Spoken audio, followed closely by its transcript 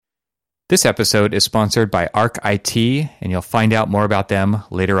This episode is sponsored by Arc IT, and you'll find out more about them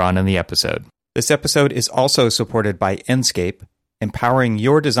later on in the episode. This episode is also supported by Enscape, empowering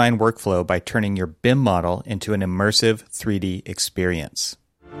your design workflow by turning your BIM model into an immersive 3D experience.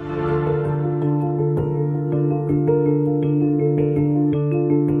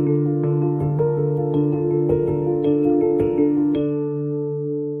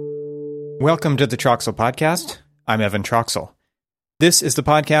 Welcome to the Troxel Podcast. I'm Evan Troxel. This is the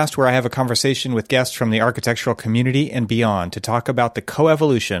podcast where I have a conversation with guests from the architectural community and beyond to talk about the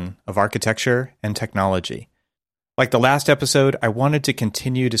coevolution of architecture and technology. Like the last episode, I wanted to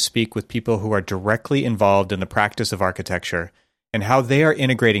continue to speak with people who are directly involved in the practice of architecture and how they are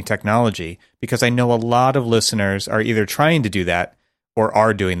integrating technology, because I know a lot of listeners are either trying to do that or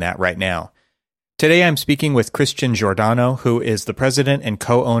are doing that right now. Today I'm speaking with Christian Giordano, who is the president and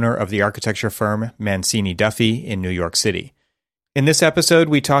co-owner of the architecture firm Mancini Duffy in New York City. In this episode,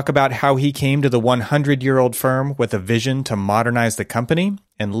 we talk about how he came to the 100-year-old firm with a vision to modernize the company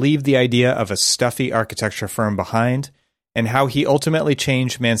and leave the idea of a stuffy architecture firm behind, and how he ultimately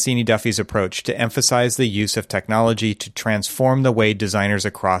changed Mancini Duffy's approach to emphasize the use of technology to transform the way designers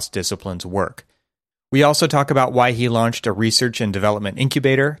across disciplines work. We also talk about why he launched a research and development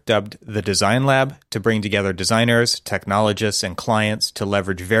incubator dubbed the Design Lab to bring together designers, technologists, and clients to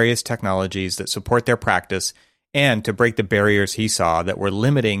leverage various technologies that support their practice and to break the barriers he saw that were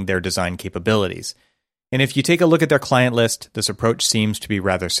limiting their design capabilities. And if you take a look at their client list, this approach seems to be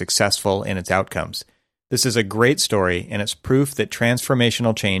rather successful in its outcomes. This is a great story, and it's proof that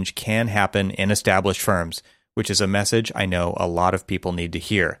transformational change can happen in established firms, which is a message I know a lot of people need to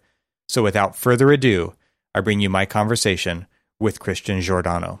hear. So without further ado, I bring you my conversation with Christian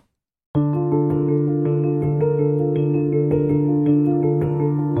Giordano.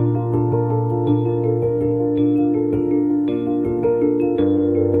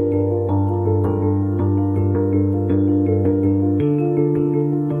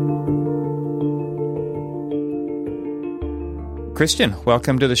 Christian,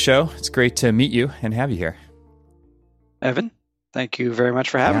 welcome to the show. It's great to meet you and have you here. Evan, thank you very much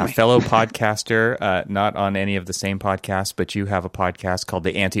for having me. Fellow podcaster, not on any of the same podcasts, but you have a podcast called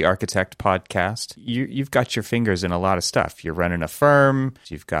the Anti-Architect Podcast. You've got your fingers in a lot of stuff. You're running a firm.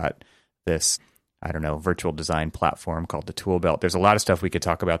 You've got this, virtual design platform called the Tool Belt. There's a lot of stuff we could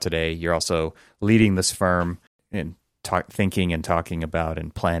talk about today. You're also leading this firm in thinking and talking about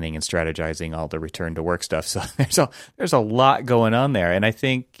and planning and strategizing all the return to work stuff. So there's a lot going on there. And I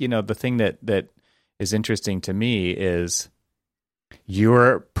think, the thing that is interesting to me is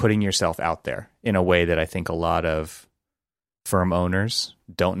you're putting yourself out there in a way that I think a lot of firm owners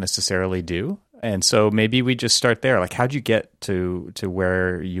don't necessarily do. And so maybe we just start there. Like, how'd you get to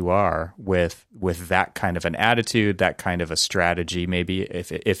where you are with that kind of an attitude, that kind of a strategy, maybe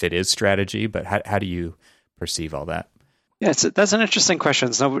if it is strategy, but how do you perceive all that? Yeah, that's an interesting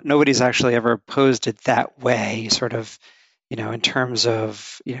question. So nobody's actually ever posed it that way, sort of, in terms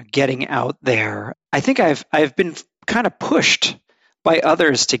of getting out there. I think I've been kind of pushed by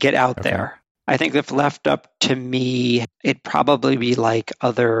others to get out there. I think if left up to me, it'd probably be like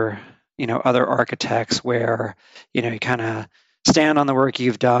other architects where, you kind of stand on the work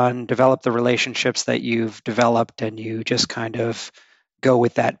you've done, develop the relationships that you've developed, and you just kind of go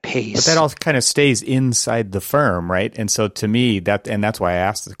with that pace. But that all kind of stays inside the firm, right? And so to me, that's why I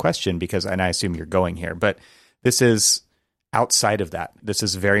asked the question, and I assume you're going here, but this is outside of that. This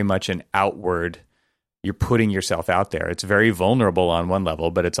is very much an outward, you're putting yourself out there. It's very vulnerable on one level,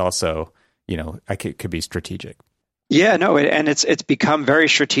 but it's also, it could be strategic. Yeah, no, and it's become very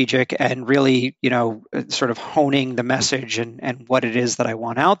strategic and really, sort of honing the message and what it is that I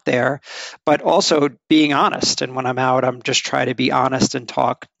want out there, but also being honest. And when I'm out, I'm just trying to be honest and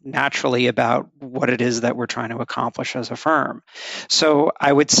talk naturally about what it is that we're trying to accomplish as a firm. So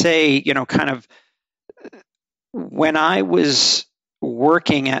I would say, kind of when I was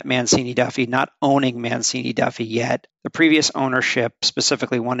working at Mancini Duffy, not owning Mancini Duffy yet, the previous ownership,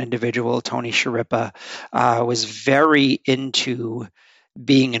 specifically one individual, Tony Sharippa, was very into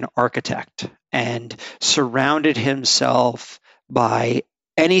being an architect and surrounded himself by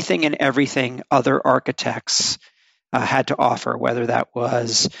anything and everything other architects had to offer, whether that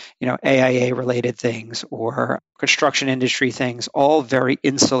was, AIA-related things or construction industry things, all very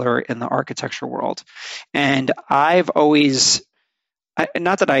insular in the architecture world. And I've always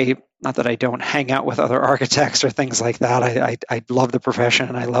not that I don't hang out with other architects or things like that. I love the profession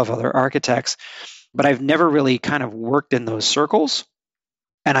and I love other architects, but I've never really kind of worked in those circles.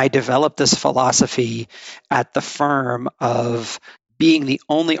 And I developed this philosophy at the firm of being the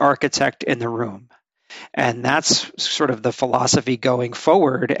only architect in the room. And that's sort of the philosophy going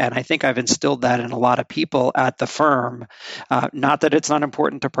forward. And I think I've instilled that in a lot of people at the firm. Not that it's not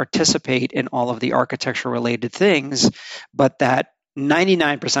important to participate in all of the architecture related things, but that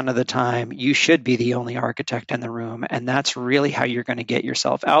 99% of the time, you should be the only architect in the room. And that's really how you're going to get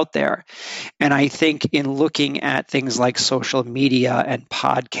yourself out there. And I think in looking at things like social media and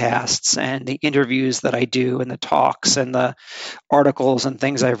podcasts and the interviews that I do and the talks and the articles and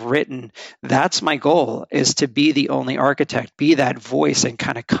things I've written, that's my goal, is to be the only architect, be that voice and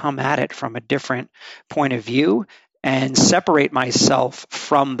kind of come at it from a different point of view and separate myself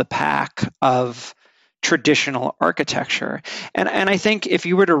from the pack of traditional architecture. And I think if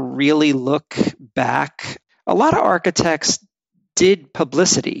you were to really look back, a lot of architects did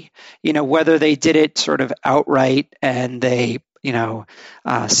publicity, whether they did it sort of outright and they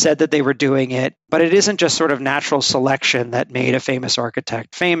said that they were doing it, but it isn't just sort of natural selection that made a famous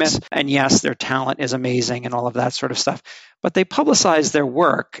architect famous. And yes, their talent is amazing and all of that sort of stuff, but they publicized their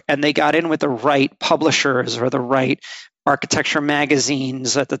work and they got in with the right publishers or the right architecture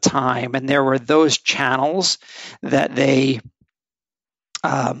magazines at the time, and there were those channels that they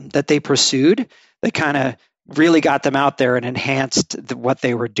pursued that kind of really got them out there and enhanced what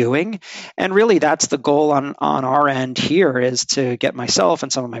they were doing. And really, that's the goal on our end here, is to get myself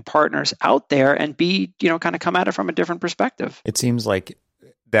and some of my partners out there and be, kind of come at it from a different perspective. It seems like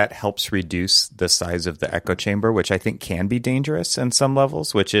that helps reduce the size of the echo chamber, which I think can be dangerous in some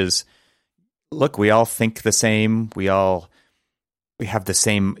levels, which is, look, we all think the same. We have the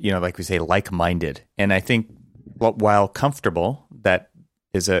same, like we say, like-minded. And I think while comfortable,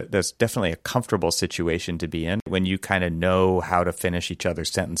 that's definitely a comfortable situation to be in when you kind of know how to finish each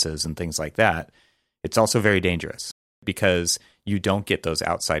other's sentences and things like that. It's also very dangerous because you don't get those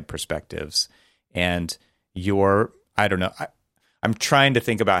outside perspectives, and I don't know. I'm trying to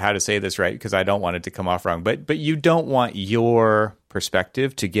think about how to say this right because I don't want it to come off wrong, but you don't want your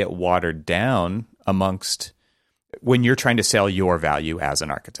perspective to get watered down when you're trying to sell your value as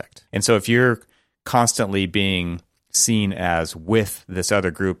an architect. And so if you're constantly being seen as with this other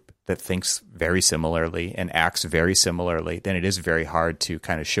group that thinks very similarly and acts very similarly, then it is very hard to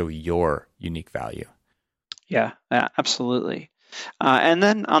kind of show your unique value. Yeah, absolutely. And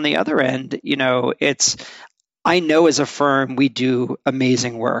then on the other end, I know as a firm, we do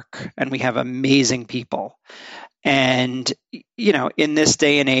amazing work and we have amazing people. And, in this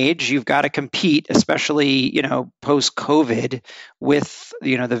day and age, you've got to compete, especially, post-COVID with,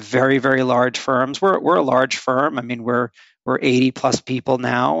 the very, very large firms. We're a large firm. I mean, we're 80 plus people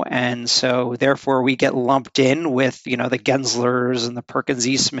now. And so therefore we get lumped in with, the Genslers and the Perkins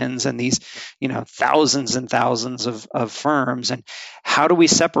Eastmans and these, thousands and thousands of firms. And how do we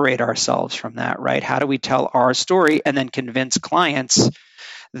separate ourselves from that, right? How do we tell our story and then convince clients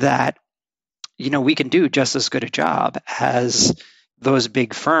that, we can do just as good a job as those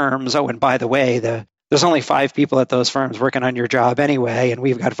big firms. Oh, and by the way, there's only 5 people at those firms working on your job anyway, and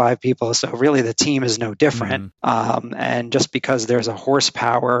we've got 5 people. So really the team is no different. And just because there's a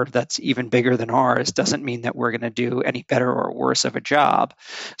horsepower that's even bigger than ours doesn't mean that we're going to do any better or worse of a job.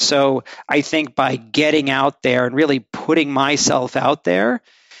 So I think by getting out there and really putting myself out there,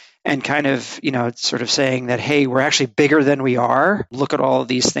 and kind of, sort of saying that, hey, we're actually bigger than we are. Look at all of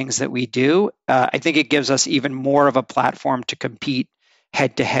these things that we do. I think it gives us even more of a platform to compete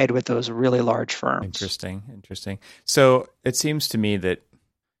head to head with those really large firms. Interesting. So it seems to me that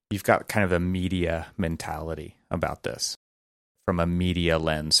you've got kind of a media mentality about this, from a media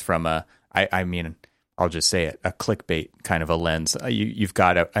lens, I'll just say it, a clickbait kind of a lens. You've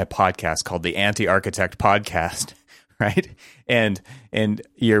got a podcast called the Anti-Architect Podcast. Right. And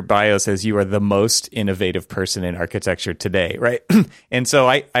your bio says you are the most innovative person in architecture today. Right. And so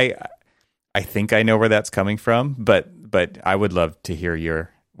I think I know where that's coming from, but I would love to hear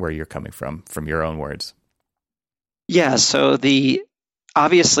where you're coming from your own words. Yeah. So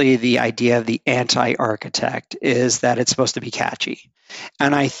obviously the idea of the anti-architect is that it's supposed to be catchy.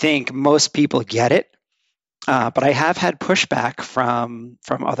 And I think most people get it. But I have had pushback from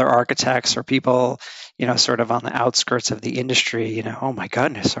other architects or people, sort of on the outskirts of the industry. Oh my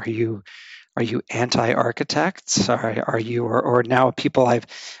goodness, are you anti-architects? Are you or now people I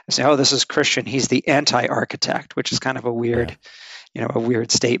say, oh, this is Christian. He's the anti-architect, which is kind of a weird, a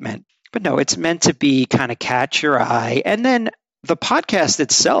weird statement. But no, it's meant to be kind of catch your eye. And then the podcast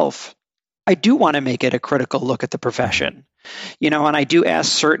itself I do want to make it a critical look at the profession, and I do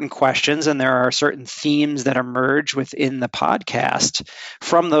ask certain questions, and there are certain themes that emerge within the podcast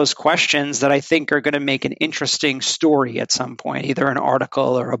from those questions that I think are going to make an interesting story at some point, either an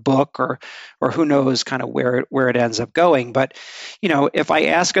article or a book or who knows kind of where it ends up going. But, if I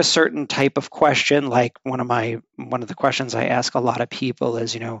ask a certain type of question, like one of the questions I ask a lot of people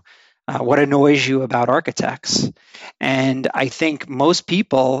is, what annoys you about architects? And I think most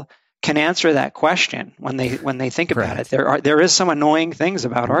people can answer that question when they think about it. There is some annoying things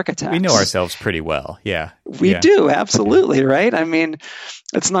about architects. We know ourselves pretty well. Yeah. We do, absolutely, right? I mean,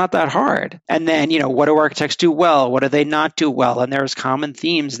 it's not that hard. And then, what do architects do well? What do they not do well? And there's common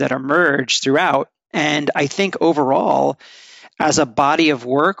themes that emerge throughout. And I think overall, as a body of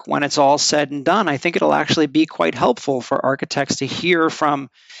work, when it's all said and done, I think it'll actually be quite helpful for architects to hear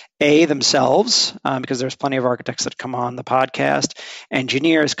from themselves, because there's plenty of architects that come on the podcast,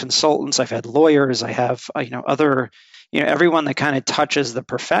 engineers, consultants. I've had lawyers. I have, other, everyone that kind of touches the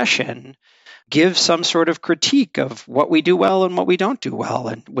profession give some sort of critique of what we do well and what we don't do well,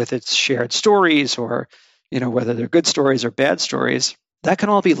 and with its shared stories or, whether they're good stories or bad stories, that can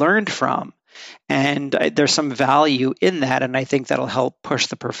all be learned from. And there's some value in that, and I think that'll help push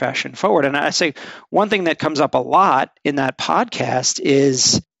the profession forward. And I say one thing that comes up a lot in that podcast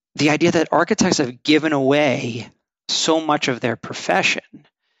is the idea that architects have given away so much of their profession,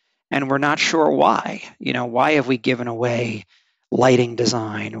 and we're not sure why. Why have we given away lighting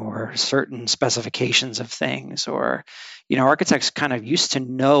design or certain specifications of things? Or, architects kind of used to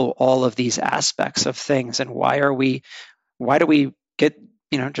know all of these aspects of things, and why do we get,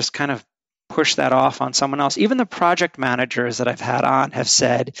 just kind of push that off on someone else? Even the project managers that I've had on have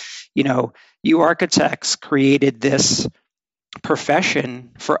said, you architects created this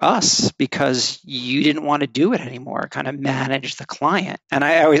profession for us because you didn't want to do it anymore, kind of manage the client. And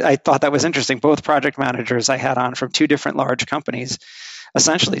I thought that was interesting. Both project managers I had on from two different large companies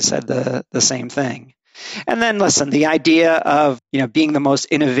essentially said the same thing. And then listen, the idea of, being the most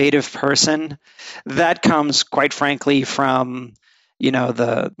innovative person, that comes quite frankly from,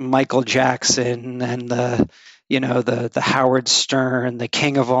 the Michael Jackson and the Howard Stern, the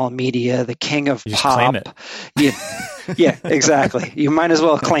king of all media, the king of pop. Yeah, exactly. You might as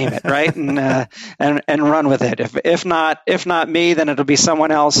well claim it, right? And run with it. If not me, then it'll be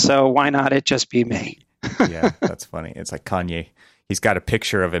someone else. So why not it just be me? Yeah, that's funny. It's like Kanye. He's got a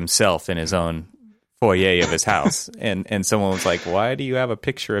picture of himself in his own foyer of his house, and someone was like, "Why do you have a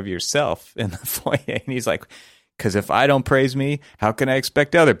picture of yourself in the foyer?" And he's like, "Because if I don't praise me, how can I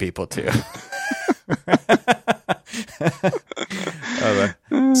expect other people to?"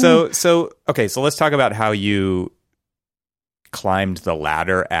 Okay, so let's talk about how you climbed the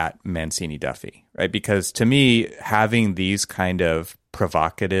ladder at Mancini Duffy, right? Because to me, having these kind of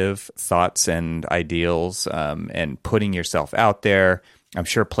provocative thoughts and ideals, and putting yourself out there, I'm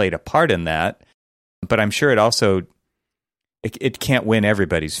sure played a part in that. But I'm sure it also it can't win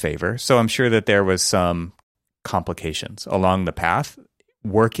everybody's favor. So I'm sure that there was some complications along the path.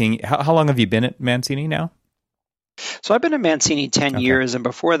 How long have you been at Mancini now? So I've been at Mancini 10 years, and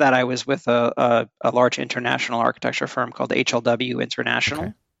before that I was with a large international architecture firm called HLW International.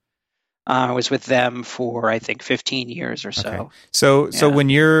 Okay. I was with them for, I think, 15 years or so. Okay. So when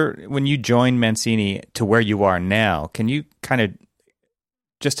you joined Mancini to where you are now, can you kind of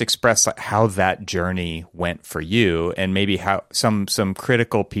just express how that journey went for you, and maybe how some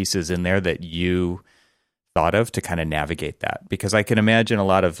critical pieces in there that you thought of to kind of navigate that? Because I can imagine a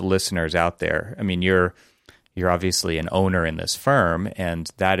lot of listeners out there. I mean, you're obviously an owner in this firm, and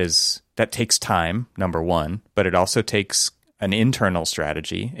that takes time, number one, but it also takes an internal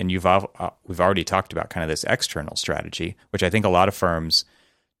strategy, and we've already talked about kind of this external strategy, which I think a lot of firms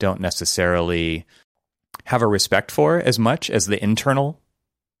don't necessarily have a respect for as much as the internal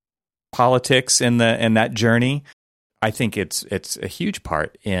politics in that journey. I think it's a huge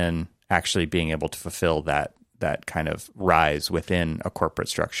part in actually being able to fulfill that kind of rise within a corporate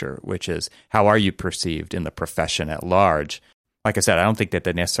structure, which is how are you perceived in the profession at large. Like I said, I don't think that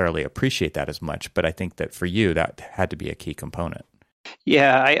they necessarily appreciate that as much, but I think that for you, that had to be a key component.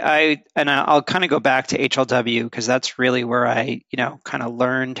 Yeah, I'll kind of go back to HLW because that's really where I, kind of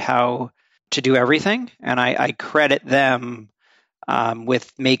learned how to do everything. And I credit them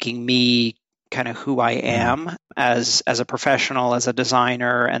with making me kind of who I am as a professional, as a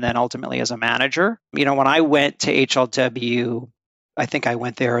designer, and then ultimately as a manager. When I went to HLW, I think I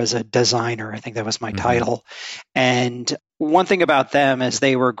went there as a designer. I think that was my title. And one thing about them is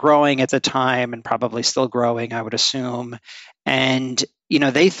they were growing at the time and probably still growing, I would assume. And,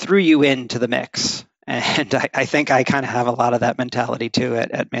 they threw you into the mix. And I think I kind of have a lot of that mentality too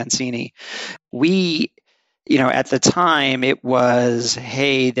at Mancini. We, at the time it was,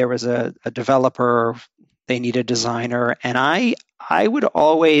 hey, there was a developer, they need a designer, and I would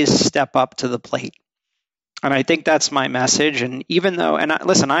always step up to the plate. And I think that's my message. And even though,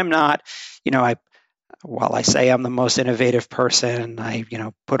 listen, I'm not, while I say I'm the most innovative person, I,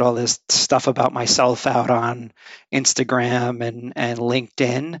 put all this stuff about myself out on Instagram and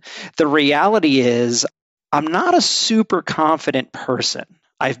LinkedIn. The reality is I'm not a super confident person.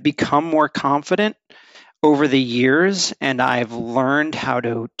 I've become more confident over the years, and I've learned how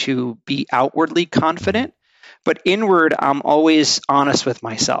to be outwardly confident. But inward, I'm always honest with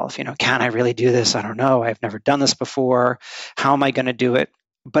myself. Can I really do this? I don't know. I've never done this before. How am I going to do it?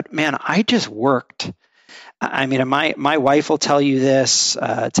 But man, I just worked. I mean, my wife will tell you this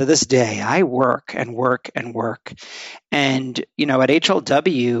to this day. I work and work and work. And, at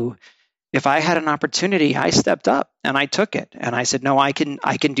HLW, if I had an opportunity, I stepped up and I took it. And I said, no, I can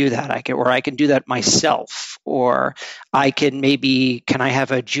do that. I can do that myself. Or can I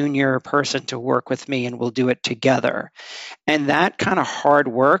have a junior person to work with me and we'll do it together. And that kind of hard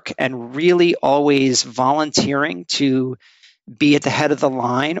work and really always volunteering to be at the head of the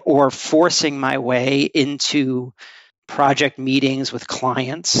line or forcing my way into project meetings with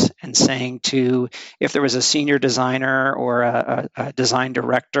clients and saying if there was a senior designer or a design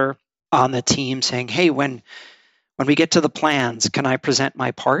director on the team saying, hey, when we get to the plans, can I present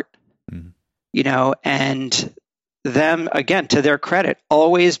my part? Mm-hmm. And them, again, to their credit,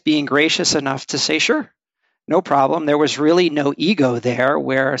 always being gracious enough to say, sure, no problem. There was really no ego there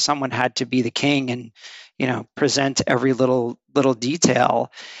where someone had to be the king and, present every little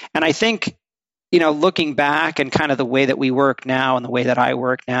detail. And I think, looking back and kind of the way that we work now and the way that I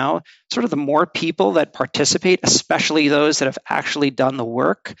work now, sort of the more people that participate, especially those that have actually done the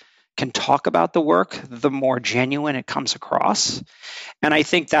work, can talk about the work, the more genuine it comes across. And I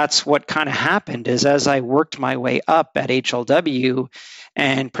think that's what kind of happened is as I worked my way up at HLW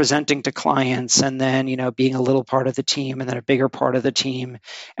and presenting to clients and then, being a little part of the team and then a bigger part of the team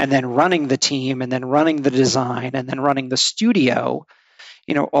and then running the team and then running the design and then running the studio,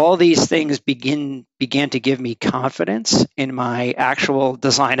 all these things began to give me confidence in my actual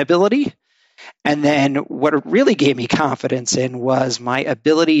design ability. And then what it really gave me confidence in was my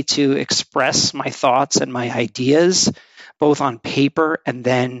ability to express my thoughts and my ideas, both on paper and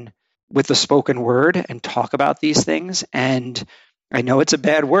then with the spoken word and talk about these things. And I know it's a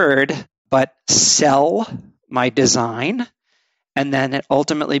bad word, but sell my design. And then it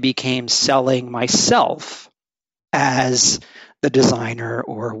ultimately became selling myself as the designer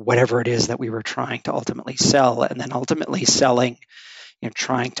or whatever it is that we were trying to ultimately sell. And then ultimately selling,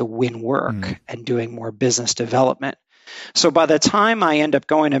 trying to win work and doing more business development. So by the time I end up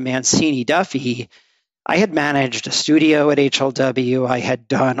going to Mancini Duffy, I had managed a studio at HLW. I had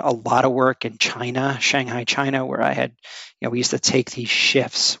done a lot of work in China, Shanghai, China, where I had, we used to take these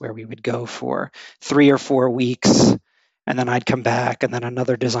shifts where we would go for 3 or 4 weeks, and then I'd come back, and then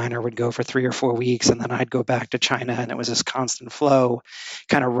another designer would go for 3 or 4 weeks, and then I'd go back to China, and it was this constant flow,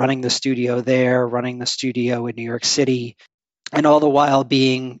 kind of running the studio there, running the studio in New York City, and all the while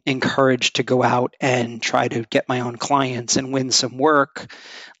being encouraged to go out and try to get my own clients and win some work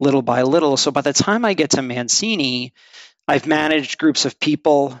little by little. So by the time I get to Mancini, I've managed groups of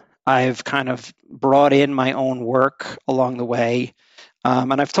people. I've kind of brought in my own work along the way.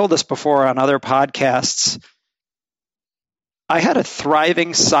 And I've told this before on other podcasts. I had a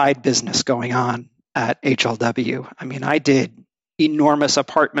thriving side business going on at HLW. I mean, I did enormous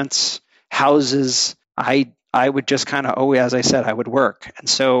apartments, houses. I would just kind of, as I said, I would work. And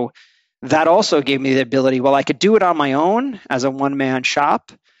so that also gave me the ability, I could do it on my own as a one-man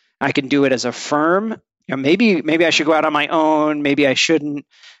shop. I can do it as a firm. Maybe I should go out on my own. Maybe I shouldn't.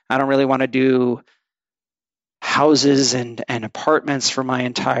 I don't really want to do houses and apartments for my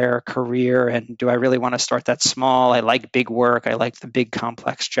entire career. And do I really want to start that small? I like big work. I like the big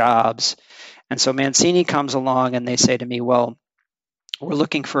complex jobs. And so Mancini comes along and they say to me, well, we're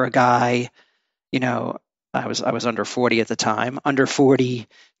looking for a guy, I was under 40 at the time, under 40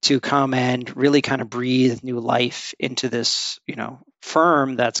 to come and really kind of breathe new life into this,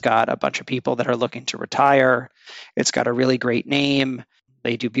 firm that's got a bunch of people that are looking to retire. It's got a really great name.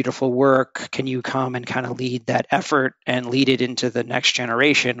 They do beautiful work. Can you come and kind of lead that effort and lead it into the next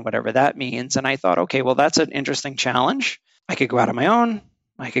generation, whatever that means? And I thought, okay, well, that's an interesting challenge. I could go out on my own.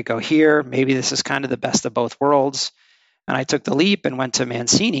 I could go here. Maybe this is kind of the best of both worlds. And I took the leap and went to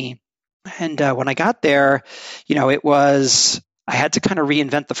Mancini. And when I got there, I had to kind of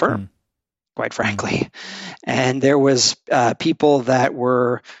reinvent the firm, quite frankly. And there was people that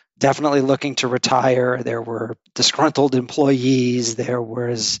were definitely looking to retire. There were disgruntled employees. There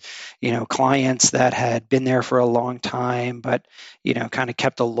was, clients that had been there for a long time, but, kind of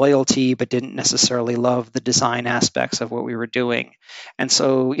kept a loyalty, but didn't necessarily love the design aspects of what we were doing. And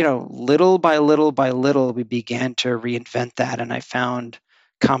so, little by little by little, we began to reinvent that. And I found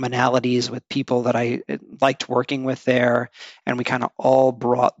commonalities with people that I liked working with there. And we kind of all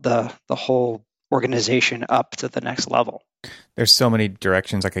brought the whole organization up to the next level. There's so many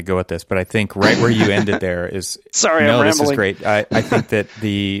directions I could go with this, but I think right where you ended there is sorry, no, I'm this rambling. is great. I think that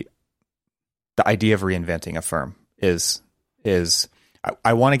the idea of reinventing a firm is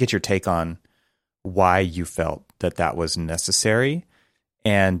I want to get your take on why you felt that was necessary,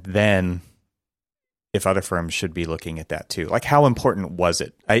 and then if other firms should be looking at that too. Like, how important was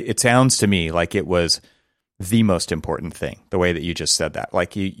it? It sounds to me like it was the most important thing, the way that you just said that.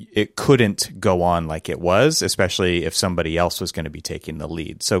 Like, it couldn't go on like it was, especially if somebody else was going to be taking the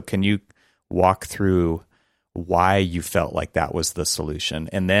lead. So can you walk through why you felt like that was the solution,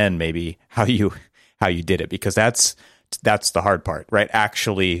 and then maybe how you did it? Because that's the hard part, right?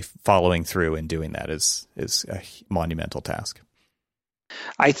 Actually following through and doing that is a monumental task.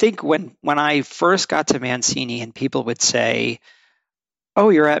 I think when I first got to Mancini and people would say, "Oh,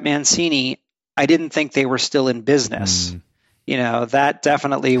 you're at Mancini," I didn't think they were still in business. That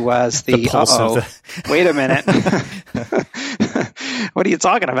definitely was the wait a minute. What are you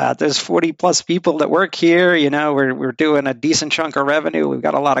talking about? There's 40 plus people that work here. We're doing a decent chunk of revenue. We've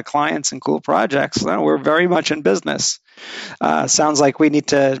got a lot of clients and cool projects. No, we're very much in business. Sounds like we need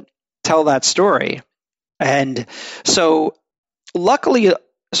to tell that story. And so luckily,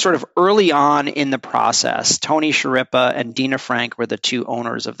 sort of early on in the process, Tony Sciarippa and Dina Frank were the two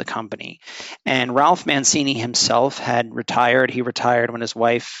owners of the company. And Ralph Mancini himself had retired. He retired when his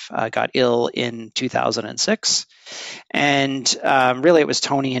wife got ill in 2006. And really, it was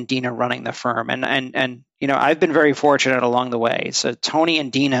Tony and Dina running the firm. And I've been very fortunate along the way. So Tony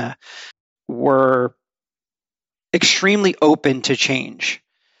and Dina were extremely open to change.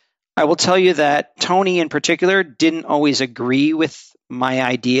 I will tell you that Tony in particular didn't always agree with my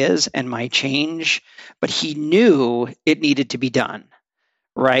ideas and my change, but he knew it needed to be done,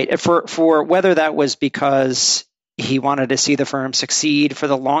 right? For whether that was because he wanted to see the firm succeed for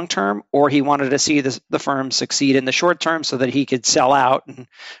the long term, or he wanted to see the firm succeed in the short term so that he could sell out and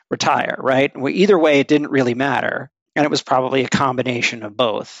retire, right? Either way, it didn't really matter. And it was probably a combination of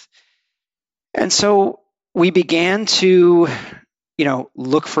both. And so we began to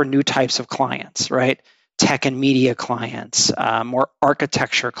look for new types of clients, right? Tech and media clients, more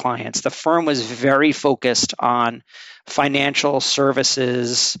architecture clients. The firm was very focused on financial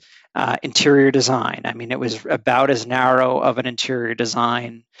services, interior design. I mean, it was about as narrow of an interior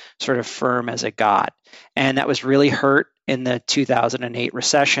design sort of firm as it got. And that was really hurt in the 2008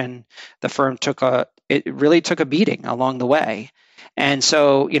 recession. The firm really took a beating along the way. And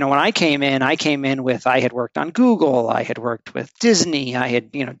so, when I came in with, I had worked on Google, I had worked with Disney, I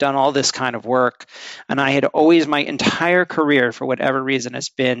had, done all this kind of work. And I had always, my entire career, for whatever reason, has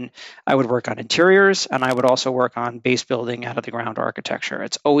been, I would work on interiors and I would also work on base building out of the ground architecture.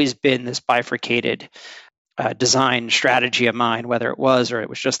 It's always been this bifurcated design strategy of mine, whether it was or it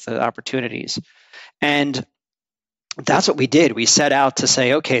was just the opportunities. And that's what we did. We set out to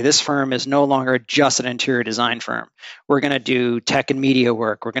say, okay, this firm is no longer just an interior design firm. We're going to do tech and media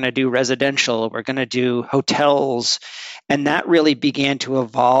work. We're going to do residential. We're going to do hotels. And that really began to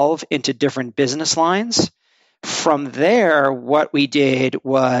evolve into different business lines. From there, what we did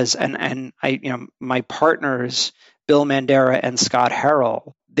was, and I, my partners, Bill Mandera and Scott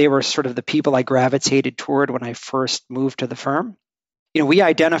Harrell, they were sort of the people I gravitated toward when I first moved to the firm. We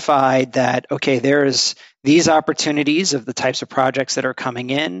identified that, okay, there's these opportunities of the types of projects that are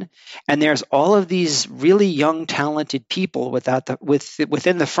coming in, and there's all of these really young, talented people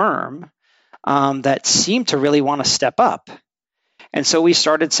within the firm that seem to really want to step up. And so we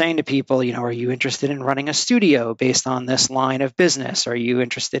started saying to people, are you interested in running a studio based on this line of business? Are you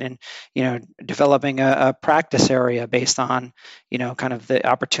interested in, developing a practice area based on, kind of the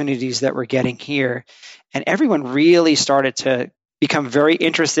opportunities that we're getting here? And everyone really started to become very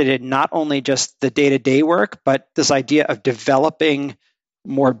interested in not only just the day-to-day work, but this idea of developing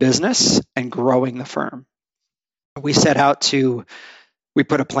more business and growing the firm. We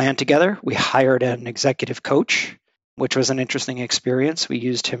put a plan together. We hired an executive coach, which was an interesting experience. We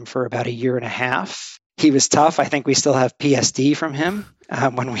used him for about a year and a half. He was tough. I think we still have PSD from him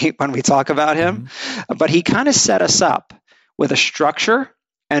when we talk about him. Mm-hmm. But he kind of set us up with a structure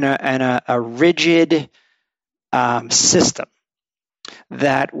and a rigid system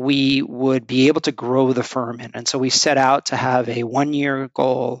that we would be able to grow the firm in. And so we set out to have a 1-year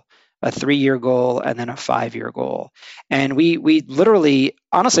goal a 3-year goal, and then a 5-year goal. And we literally,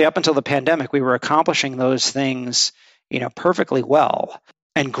 honestly, up until the pandemic, we were accomplishing those things, perfectly well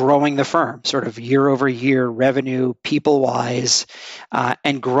and growing the firm sort of year over year, revenue, people wise,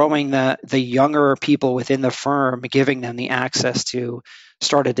 and growing the younger people within the firm, giving them the access to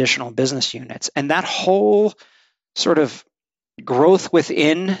start additional business units. And that whole sort of growth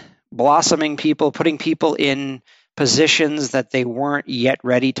within, blossoming people, putting people in positions that they weren't yet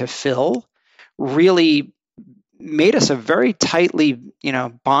ready to fill, really made us a very tightly,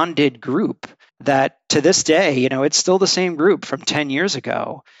 bonded group that to this day, it's still the same group from 10 years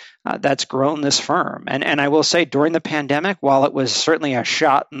ago that's grown this firm. And I will say during the pandemic, while it was certainly a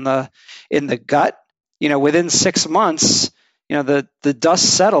shot in the gut, within 6 months, the dust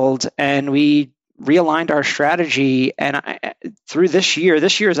settled and we realigned our strategy. And through this year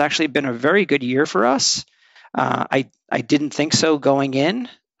has actually been a very good year for us. I didn't think so going in.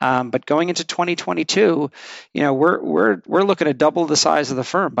 But going into 2022, we're looking to double the size of the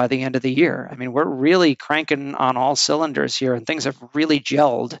firm by the end of the year. I mean, we're really cranking on all cylinders here, and things have really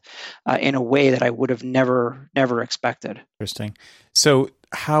gelled in a way that I would have never expected. Interesting. So,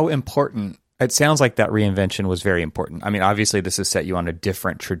 how important? It sounds like that reinvention was very important. I mean, obviously, this has set you on a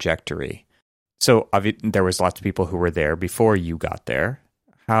different trajectory. So, there was lots of people who were there before you got there.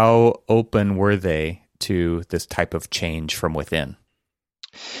 How open were they to this type of change from within?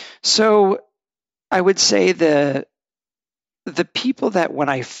 So I would say the people that when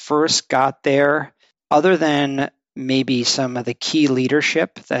I first got there, other than maybe some of the key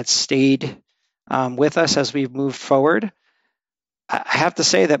leadership that stayed with us as we've moved forward, I have to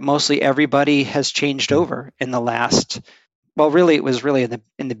say that mostly everybody has changed over in the last, well, really, it was really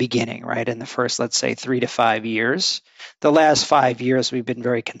in the beginning, right? In the first, let's say, 3 to 5 years. The last 5 years, we've been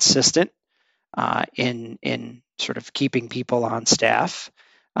very consistent in sort of keeping people on staff.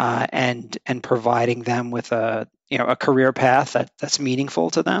 And providing them with a career path that's meaningful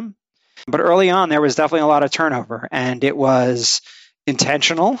to them. But early on, there was definitely a lot of turnover, and it was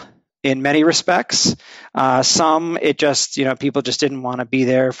intentional in many respects. Some, it just, people just didn't want to be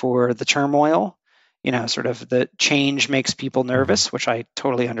there for the turmoil. Sort of the change makes people nervous, which I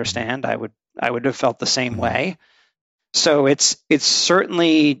totally understand. I would have felt the same way. So it's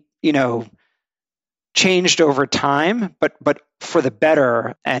certainly, changed over time, but for the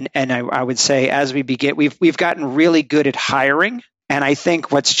better. And I would say as we begin, we've gotten really good at hiring. And I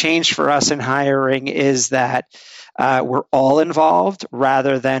think what's changed for us in hiring is that we're all involved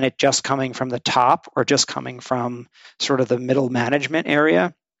rather than it just coming from the top or just coming from sort of the middle management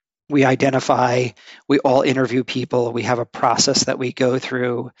area. We identify, we all interview people. We have a process that we go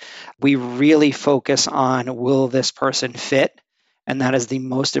through. We really focus on, will this person fit? And that is the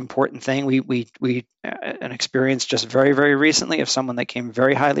most important thing. We an experience just very, very recently of someone that came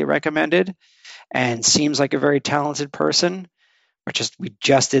very highly recommended and seems like a very talented person, but we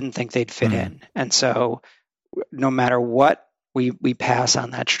just didn't think they'd fit in. And so no matter what, we pass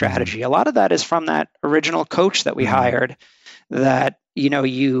on that strategy. A lot of that is from that original coach that we hired that, he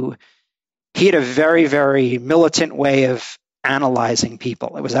had a very, very militant way of analyzing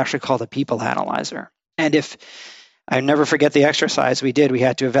people. It was actually called a people analyzer. And I never forget the exercise we did. We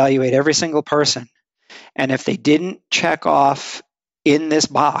had to evaluate every single person. And if they didn't check off in this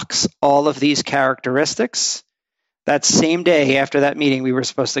box all of these characteristics, that same day after that meeting, we were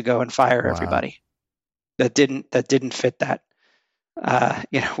supposed to go and fire everybody that didn't fit that,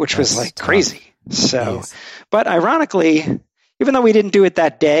 which was like tough. Crazy. So, but ironically, even though we didn't do it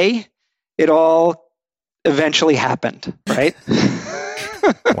that day, it all eventually happened, right?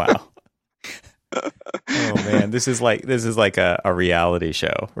 Wow. Oh man, this is like a reality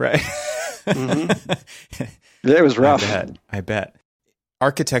show, right? It was rough. I bet.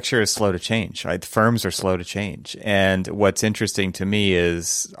 Architecture is slow to change, right? Firms are slow to change. And what's interesting to me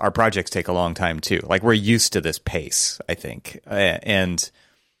is our projects take a long time too. Like we're used to this pace, I think. And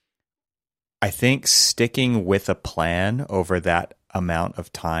I think sticking with a plan over that amount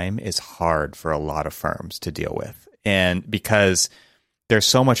of time is hard for a lot of firms to deal with. And because there's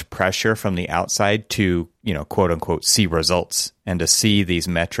so much pressure from the outside to, quote unquote, see results and to see these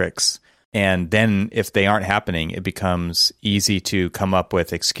metrics. And then if they aren't happening, it becomes easy to come up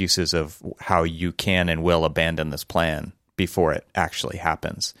with excuses of how you can and will abandon this plan before it actually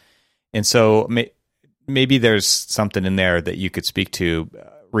happens. And so maybe there's something in there that you could speak to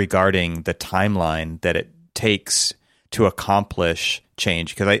regarding the timeline that it takes to accomplish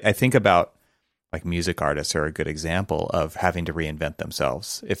change. Because I think about like music artists are a good example of having to reinvent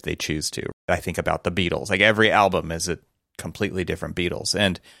themselves if they choose to. I think about the Beatles. Like every album is a completely different Beatles.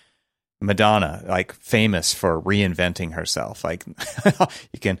 And Madonna, like famous for reinventing herself. Like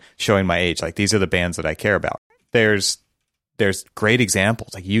you can, showing my age, like these are the bands that I care about. There's great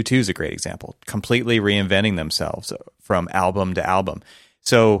examples. Like U2 is a great example, completely reinventing themselves from album to album.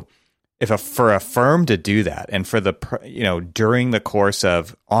 So for a firm to do that, and for during the course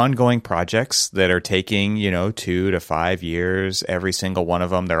of ongoing projects that are taking 2 to 5 years, every single one of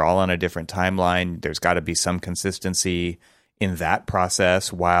them, they're all on a different timeline. There's got to be some consistency in that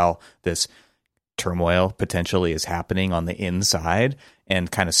process while this turmoil potentially is happening on the inside, and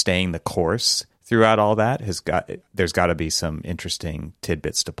kind of staying the course throughout all that there's got to be some interesting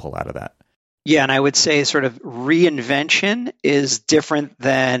tidbits to pull out of that. Yeah, and I would say sort of reinvention is different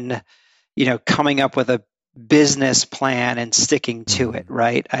than, coming up with a business plan and sticking to it,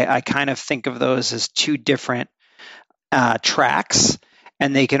 right? I kind of think of those as two different tracks,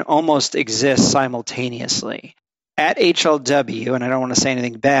 and they can almost exist simultaneously. At HLW, and I don't want to say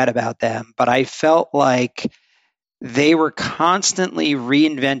anything bad about them, but I felt like they were constantly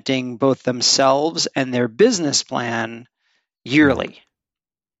reinventing both themselves and their business plan yearly.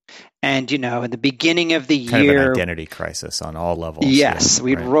 And, in the beginning of the year... Kind of an identity crisis on all levels. Yes.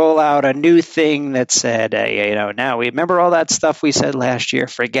 We'd roll out a new thing that said, now we remember all that stuff we said last year,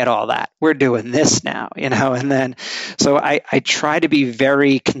 forget all that. We're doing this now, and then... So I try to be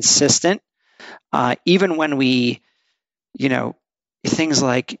very consistent, even when we, things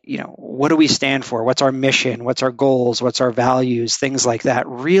like, what do we stand for? What's our mission? What's our goals? What's our values? Things like that.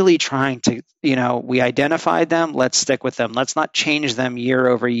 Really trying to, we identified them. Let's stick with them. Let's not change them year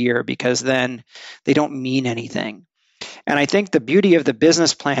over year, because then they don't mean anything. And I think the beauty of the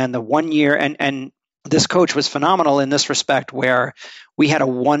business plan, the 1 year, and this coach was phenomenal in this respect, where we had a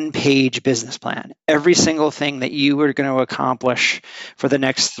 1-page business plan. Every single thing that you were going to accomplish for the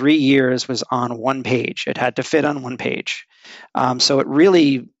next 3 years was on 1 page. It had to fit on 1 page. So it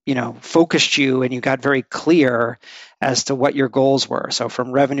really, focused you, and you got very clear as to what your goals were. So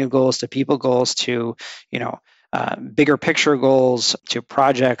from revenue goals to people goals to, bigger picture goals to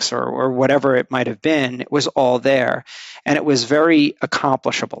projects or whatever it might have been, it was all there. And it was very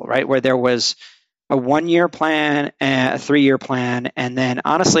accomplishable, right? Where there was a 1-year plan, a 3-year plan, and then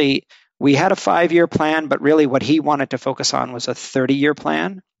honestly, we had a 5-year plan, but really what he wanted to focus on was a 30-year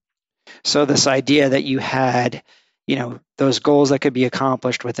plan. So this idea that you had, those goals that could be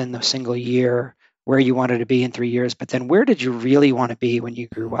accomplished within the single year, where you wanted to be in 3 years, but then where did you really want to be when you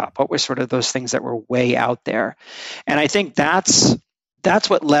grew up? What were sort of those things that were way out there? And I think that's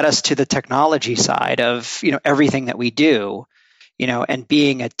what led us to the technology side of, everything that we do, and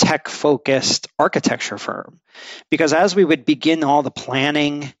being a tech-focused architecture firm. Because as we would begin all the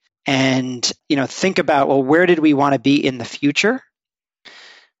planning and, think about, well, where did we want to be in the future?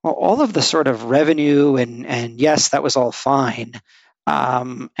 Well, all of the sort of revenue and yes, that was all fine,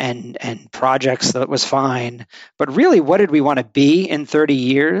 and projects, that was fine. But really, what did we want to be in 30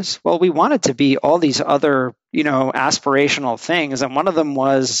 years? Well, we wanted to be all these other, aspirational things. And one of them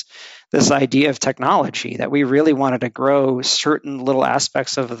was this idea of technology, that we really wanted to grow certain little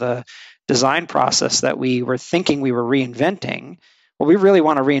aspects of the design process that we were thinking we were reinventing. Well, we really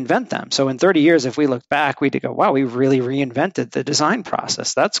want to reinvent them. So in 30 years, if we look back, we'd go, wow, we really reinvented the design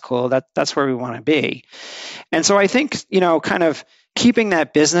process. That's cool. That's where we want to be. And so I think, kind of keeping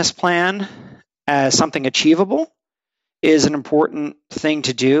that business plan as something achievable is an important thing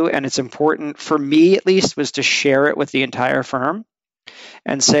to do. And it's important, for me at least, was to share it with the entire firm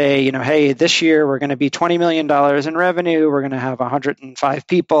and say, hey, this year we're going to be $20 million in revenue. We're going to have 105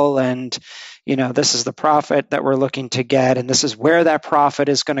 people. And, this is the profit that we're looking to get. And this is where that profit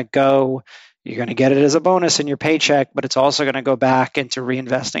is going to go. You're going to get it as a bonus in your paycheck, but it's also going to go back into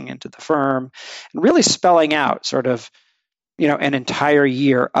reinvesting into the firm, and really spelling out sort of, an entire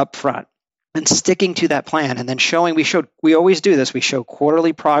year up front and sticking to that plan. And then we always do this. We show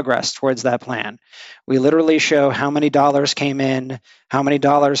quarterly progress towards that plan. We literally show how many dollars came in, how many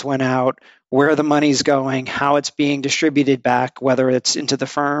dollars went out, where the money's going, how it's being distributed back, whether it's into the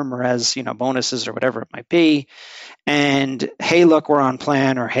firm or as, bonuses or whatever it might be. And hey, look, we're on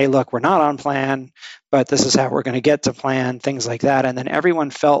plan, or hey, look, we're not on plan, but this is how we're going to get to plan, things like that. And then everyone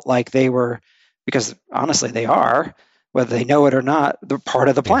felt like they were, because honestly, they are, whether they know it or not, they're part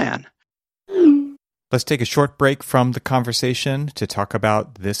of the plan. Let's take a short break from the conversation to talk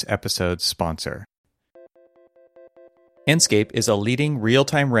about this episode's sponsor. Enscape is a leading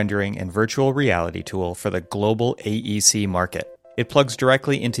real-time rendering and virtual reality tool for the global AEC market. It plugs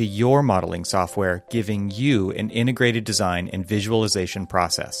directly into your modeling software, giving you an integrated design and visualization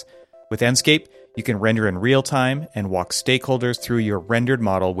process. With Enscape, you can render in real time and walk stakeholders through your rendered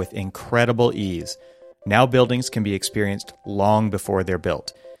model with incredible ease. Now buildings can be experienced long before they're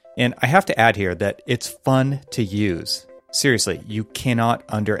built. And I have to add here that it's fun to use. Seriously, you cannot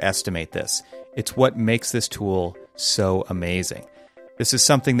underestimate this. It's what makes this tool so amazing. This is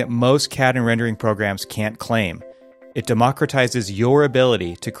something that most CAD and rendering programs can't claim. It democratizes your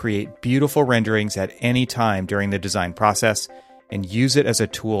ability to create beautiful renderings at any time during the design process and use it as a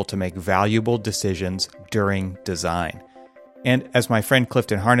tool to make valuable decisions during design. And as my friend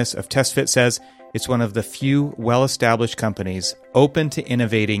Clifton Harness of TestFit says, it's one of the few well-established companies open to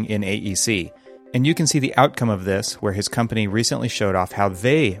innovating in AEC. And you can see the outcome of this, where his company recently showed off how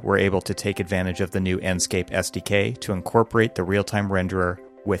they were able to take advantage of the new Enscape SDK to incorporate the real-time renderer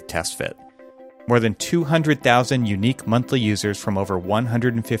with TestFit. More than 200,000 unique monthly users from over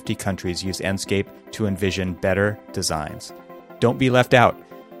 150 countries use Enscape to envision better designs. Don't be left out.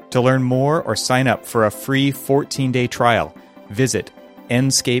 To learn more or sign up for a free 14-day trial, visit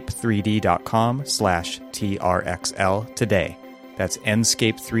enscape3d.com/TRXL today. That's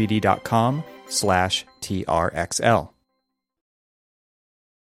enscape3d.com/TRXL.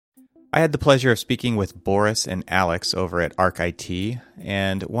 I had the pleasure of speaking with Boris and Alex over at ArcIT,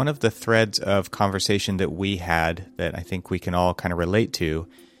 and one of the threads of conversation that we had that I think we can all kind of relate to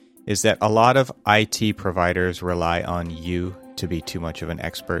is that a lot of IT providers rely on you to be too much of an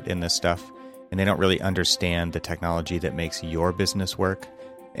expert in this stuff, and they don't really understand the technology that makes your business work.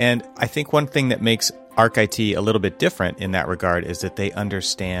 And I think one thing that makes ArcIT a little bit different in that regard is that they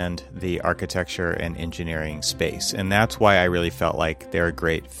understand the architecture and engineering space. And that's why I really felt like they're a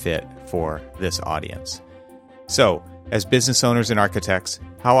great fit for this audience. So, as business owners and architects,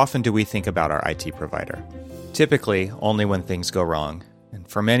 how often do we think about our IT provider? Typically, only when things go wrong. And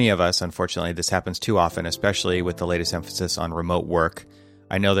for many of us, unfortunately, this happens too often, especially with the latest emphasis on remote work.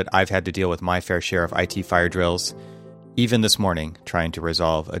 I know that I've had to deal with my fair share of IT fire drills, even this morning, trying to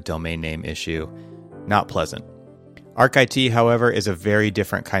resolve a domain name issue. Not pleasant. ArcIT, however, is a very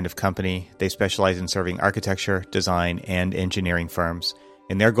different kind of company. They specialize in serving architecture, design, and engineering firms,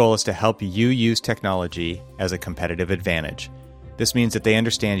 and their goal is to help you use technology as a competitive advantage. This means that they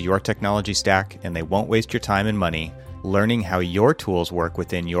understand your technology stack, and they won't waste your time and money learning how your tools work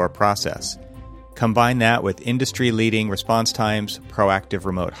within your process. Combine that with industry-leading response times, proactive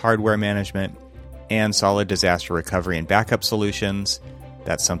remote hardware management, and solid disaster recovery and backup solutions.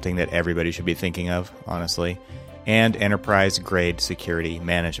 That's something that everybody should be thinking of, honestly. And enterprise-grade security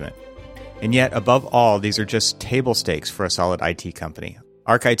management. And yet, above all, these are just table stakes for a solid IT company.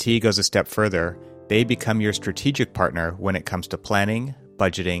 ArcIT goes a step further. They become your strategic partner when it comes to planning,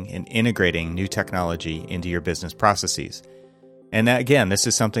 budgeting, and integrating new technology into your business processes. And that, again, this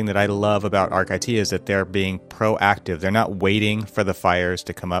is something that I love about ArcIT is that they're being proactive. They're not waiting for the fires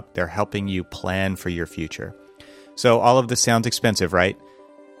to come up. They're helping you plan for your future. So all of this sounds expensive, right?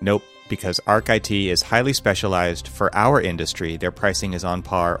 Nope, because ArcIT is highly specialized for our industry. Their pricing is on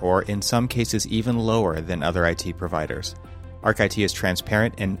par or in some cases even lower than other IT providers. ArcIT is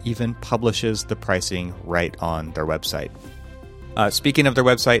transparent and even publishes the pricing right on their website. Speaking of their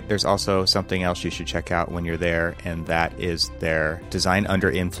website, there's also something else you should check out when you're there, and that is their Design Under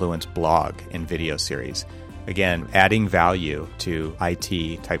Influence blog and video series. Again, adding value to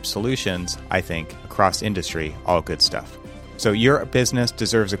IT-type solutions, I think, across industry, all good stuff. So your business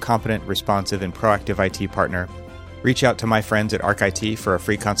deserves a competent, responsive, and proactive IT partner. Reach out to my friends at ArcIT for a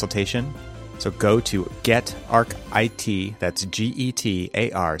free consultation. So go to getarchit, that's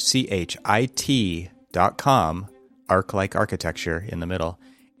GETARCHIT.com, arc like architecture in the middle,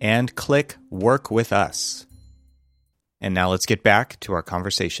 and click Work with Us. And now let's get back to our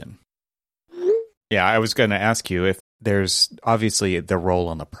conversation. Yeah, I was going to ask you if there's obviously the role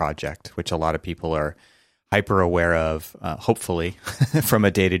on the project, which a lot of people are hyper aware of, hopefully, from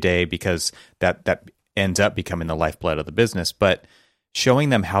a day-to-day, because that ends up becoming the lifeblood of the business. But showing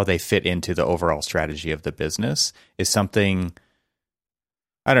them how they fit into the overall strategy of the business is something,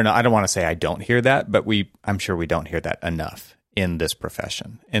 I don't know, I don't want to say I don't hear that, but I'm sure we don't hear that enough in this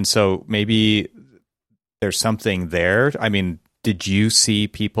profession. And so maybe there's something there. I mean, did you see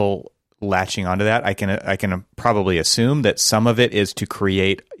people latching onto that? I can probably assume that some of it is to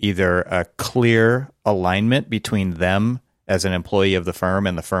create either a clear alignment between them as an employee of the firm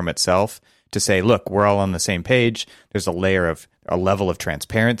and the firm itself to say, look, we're all on the same page. There's a level of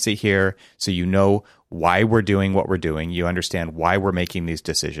transparency here, so you know why we're doing what we're doing. You understand why we're making these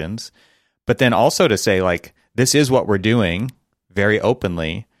decisions. But then also to say, like, this is what we're doing very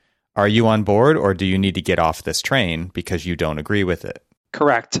openly. Are you on board, or do you need to get off this train because you don't agree with it?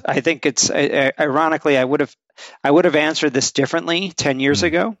 Correct. I think it's ironically, I would have answered this differently 10 years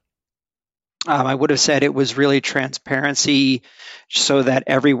ago. I would have said it was really transparency so that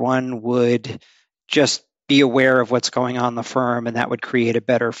everyone would just be aware of what's going on in the firm, and that would create a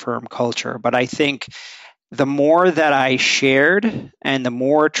better firm culture. But I think the more that I shared and the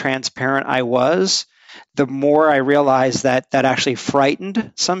more transparent I was, the more I realized that that actually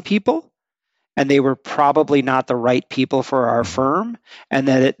frightened some people, and they were probably not the right people for our firm. And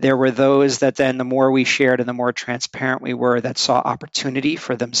that there were those that then the more we shared and the more transparent we were, that saw opportunity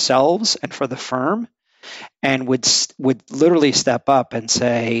for themselves and for the firm, and would literally step up and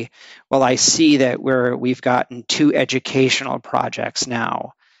say, well, I see that we've gotten 2 educational projects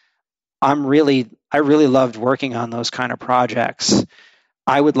now. I really loved working on those kind of projects.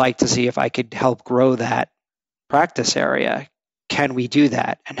 I would like to see if I could help grow that practice area. Can we do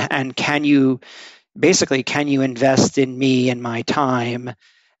that? And can you invest in me and my time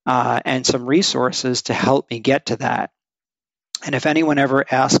and some resources to help me get to that? And if anyone ever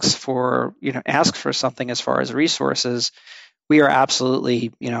asks for something as far as resources, we are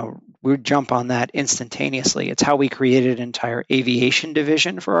absolutely, we would jump on that instantaneously. It's how we created an entire aviation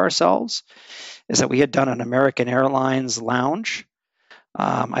division for ourselves, is that we had done an American Airlines lounge.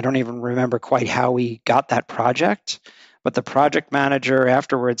 I don't even remember quite how we got that project, but the project manager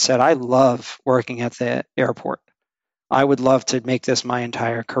afterwards said, I love working at the airport. I would love to make this my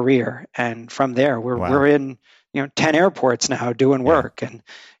entire career. And from there, we're in 10 airports now doing work. And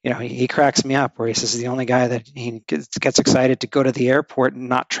he cracks me up where he says he's the only guy that he gets excited to go to the airport and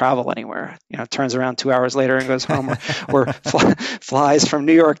not travel anywhere. Turns around 2 hours later and goes home, or flies from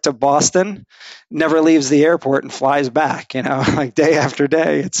New York to Boston, never leaves the airport and flies back. Like day after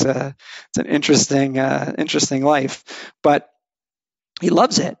day. It's an interesting life, but he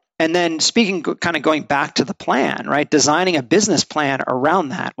loves it. And then kind of going back to the plan, right? Designing a business plan around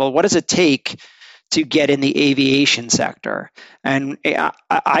that. Well, what does it take to get in the aviation sector? And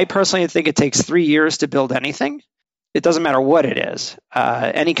I personally think it takes 3 years to build anything. It doesn't matter what it is,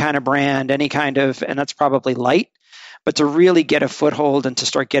 any kind of brand, and that's probably light, but to really get a foothold and to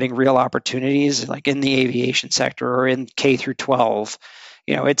start getting real opportunities like in the aviation sector or in K through 12,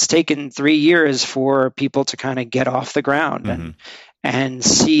 it's taken 3 years for people to kind of get off the ground and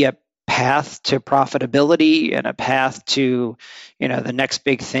see a path to profitability and a path to, the next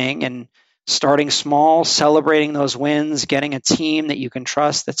big thing. And starting small, celebrating those wins, getting a team that you can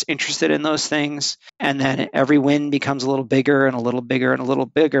trust that's interested in those things. And then every win becomes a little bigger and a little bigger and a little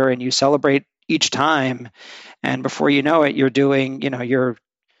bigger, and you celebrate each time. And before you know it, you're doing,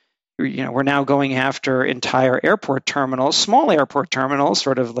 we're now going after entire airport terminals, small airport terminals,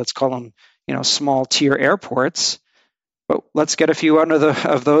 sort of, let's call them, small tier airports. But let's get a few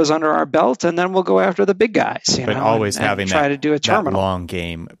of those under our belt, and then we'll go after the big guys. Always having try to do a terminal. That long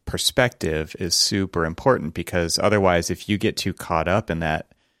game perspective is super important, because otherwise, if you get too caught up in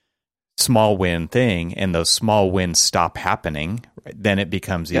that small win thing and those small wins stop happening, then it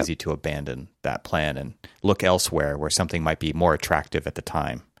becomes easy to abandon that plan and look elsewhere where something might be more attractive at the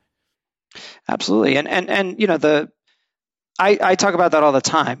time. Absolutely, and I talk about that all the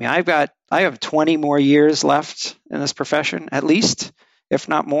time. I have 20 more years left in this profession, at least, if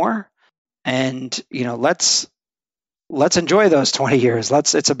not more. And let's enjoy those 20 years.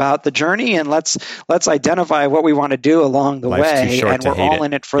 It's about the journey, and let's identify what we want to do along the way, and we're all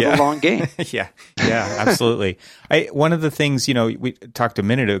in it for the long game. Yeah, absolutely. One of the things, we talked a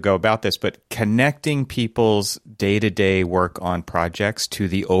minute ago about this, but connecting people's day-to-day work on projects to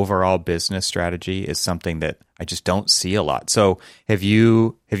the overall business strategy is something that I just don't see a lot. So have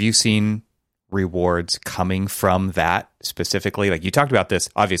you seen rewards coming from that specifically? Like you talked about this,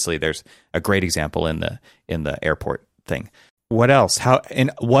 obviously there's a great example in the airport thing. What else? How,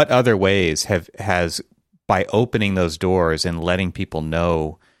 in what other ways has by opening those doors and letting people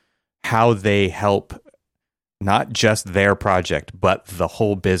know how they help not just their project, but the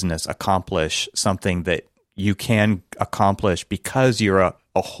whole business accomplish something that you can accomplish because you're a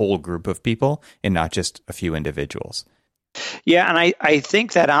whole group of people and not just a few individuals? Yeah, and I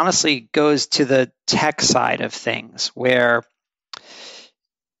think that honestly goes to the tech side of things, where,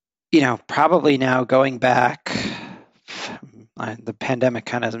 probably now going back, the pandemic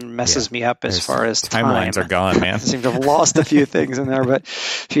kind of messes me up as far as timelines are gone, man. I seem to have lost a few things in there, but a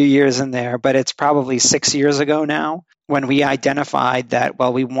few years in there. But it's probably 6 years ago now when we identified that,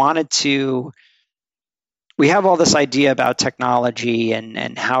 we have all this idea about technology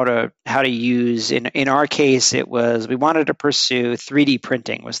and how to use, in our case, it was, we wanted to pursue 3D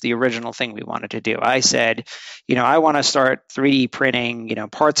printing was the original thing we wanted to do. I said, I want to start 3D printing,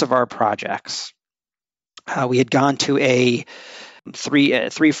 parts of our projects. We had gone to a I'm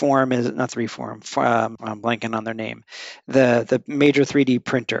blanking on their name, the major 3D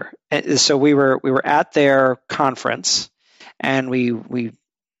printer. So we were at their conference, and we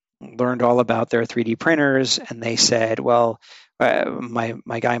learned all about their 3D printers, and they said, well,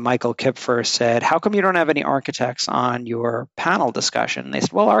 my guy Michael Kipfer said, how come you don't have any architects on your panel discussion? And they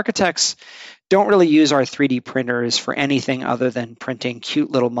said, well, architects don't really use our 3D printers for anything other than printing cute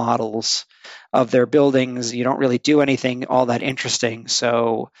little models of their buildings. You don't really do anything all that interesting,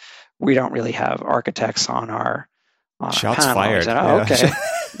 so we don't really have architects on our Shots panel. fired. Said, oh, okay.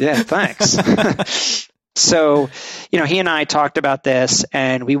 Yeah, thanks. So, he and I talked about this,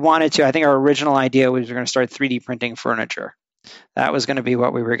 and we wanted to, I think our original idea was we were going to start 3D printing furniture. That was going to be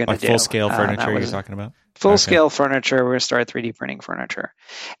what we were going to do. Full-scale furniture you're talking about? Full-scale furniture. We're going to start 3D printing furniture.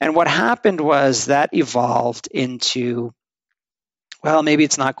 And what happened was that evolved into, well, maybe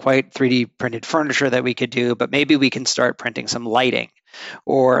it's not quite 3D printed furniture that we could do, but maybe we can start printing some lighting,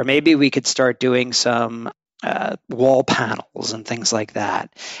 or maybe we could start doing some wall panels and things like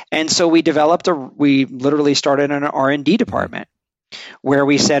that. And so we literally started an R&D department, where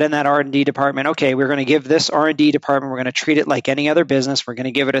we said in that R&D department, okay, we're going to give this R&D department, we're going to treat it like any other business. We're going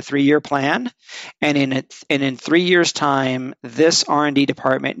to give it a 3-year plan. And in 3 years' time, this R&D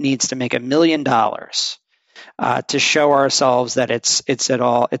department needs to make $1 million to show ourselves that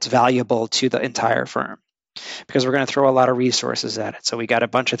it's valuable to the entire firm, because we're going to throw a lot of resources at it. So we got a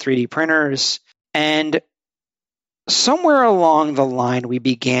bunch of 3D printers, and somewhere along the line, we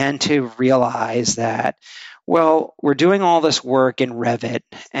began to realize that, well, we're doing all this work in Revit,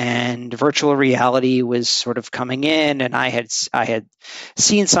 and virtual reality was sort of coming in, and I had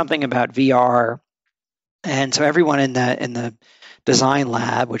seen something about VR, and so everyone in the design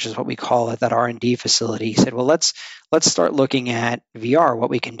lab, which is what we call it, that R&D facility, said, well, let's start looking at VR,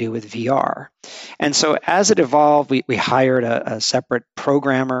 what we can do with VR. And so as it evolved, we hired a separate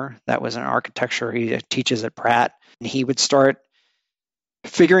programmer that was an architecture. He teaches at Pratt, and he would start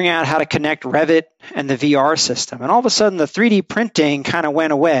figuring out how to connect Revit and the VR system. And all of a sudden, the 3D printing kind of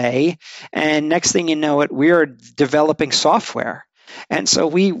went away. And next thing you know it, we are developing software. And so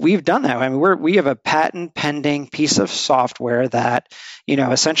we've done that. I mean, we have a patent pending piece of software that,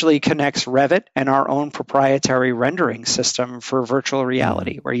 essentially connects Revit and our own proprietary rendering system for virtual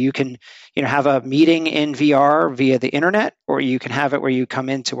reality, where you can, have a meeting in VR via the internet, or you can have it where you come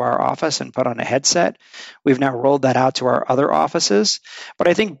into our office and put on a headset. We've now rolled that out to our other offices. But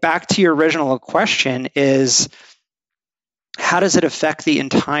I think back to your original question is, how does it affect the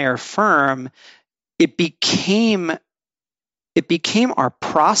entire firm? It became our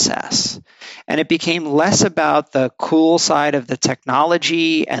process, and it became less about the cool side of the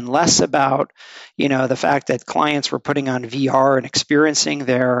technology and less about, the fact that clients were putting on VR and experiencing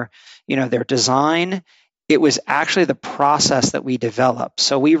their design. It was actually the process that we developed.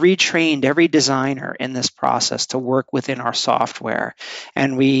 So we retrained every designer in this process to work within our software.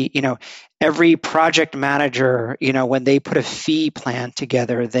 And every project manager, when they put a fee plan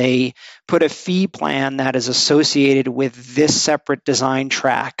together, they put a fee plan that is associated with this separate design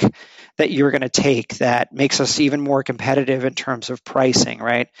track that you're going to take that makes us even more competitive in terms of pricing,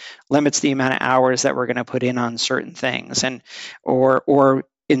 right? Limits the amount of hours that we're going to put in on certain things. And or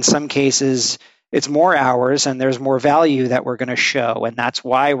in some cases, it's more hours and there's more value that we're going to show. And that's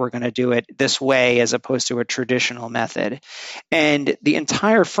why we're going to do it this way as opposed to a traditional method. And the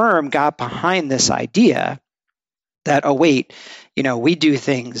entire firm got behind this idea that, oh, wait, we do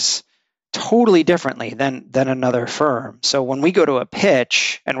things totally differently than another firm. So when we go to a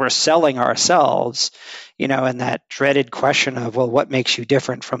pitch and we're selling ourselves, and that dreaded question of, well, what makes you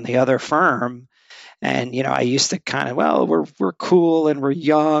different from the other firm? And, I used to kind of, well, we're cool and we're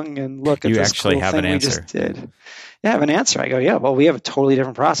young and look at this cool thing we just did. Yeah, I have an answer. I go, yeah, well, we have a totally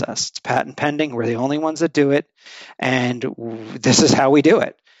different process. It's patent pending. We're the only ones that do it. And this is how we do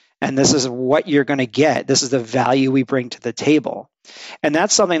it. And this is what you're going to get. This is the value we bring to the table. And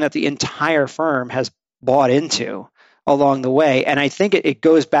that's something that the entire firm has bought into along the way. And I think it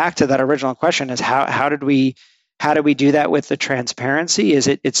goes back to that original question is how did we do that with the transparency? Is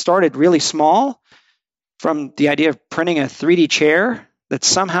it started really small, from the idea of printing a 3D chair, that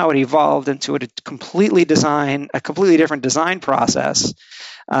somehow it evolved into a completely different design process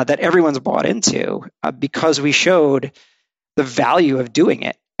that everyone's bought into because we showed the value of doing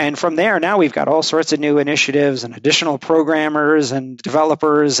it. And from there, now we've got all sorts of new initiatives and additional programmers and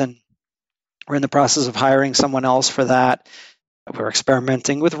developers, and we're in the process of hiring someone else for that. We're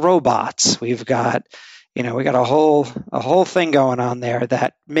experimenting with robots. We've got, we got a whole thing going on there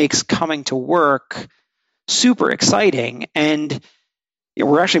that makes coming to work super exciting. And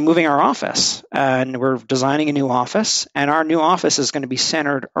we're actually moving our office, and we're designing a new office, and our new office is going to be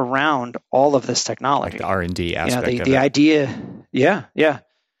centered around all of this technology. Like the R&D aspect of it. The idea, yeah.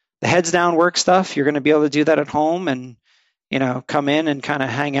 The heads down work stuff, you're going to be able to do that at home, and come in and kind of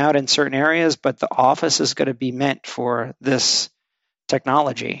hang out in certain areas, but the office is going to be meant for this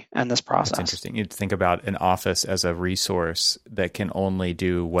technology and this process. That's interesting. You think about an office as a resource that can only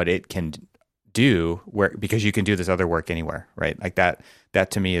do what it can do because you can do this other work anywhere, right? Like that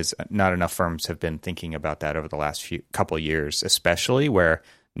to me is not enough firms have been thinking about that over the last couple of years, especially where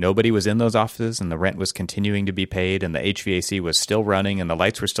nobody was in those offices and the rent was continuing to be paid and the HVAC was still running and the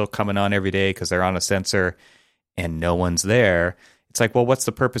lights were still coming on every day because they're on a sensor and no one's there. It's like, well, what's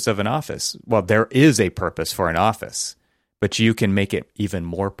the purpose of an office? Well, there is a purpose for an office, but you can make it even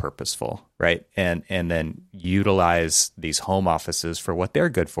more purposeful, right? And then utilize these home offices for what they're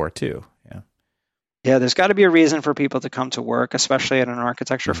good for too. Yeah, there's got to be a reason for people to come to work, especially at an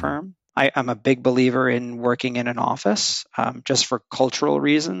architecture firm. I'm a big believer in working in an office, just for cultural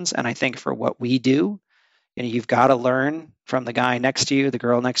reasons. And I think for what we do, you've got to learn from the guy next to you, the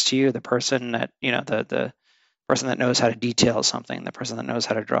girl next to you, the person that, the person that knows how to detail something, the person that knows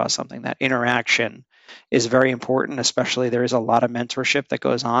how to draw something. That interaction is very important, especially there is a lot of mentorship that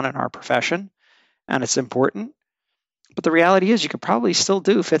goes on in our profession, and it's important. But the reality is you could probably still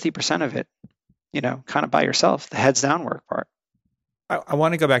do 50% of it, kind of by yourself, the heads down work part. I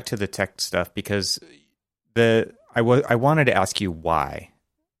want to go back to the tech stuff because I wanted to ask you why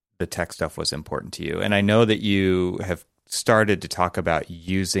the tech stuff was important to you. And I know that you have started to talk about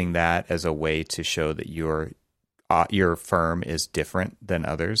using that as a way to show that your firm is different than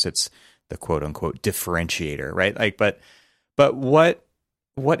others. It's the quote unquote differentiator, right? Like, but what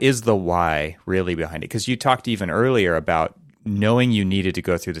is the why really behind it? Because you talked even earlier about knowing you needed to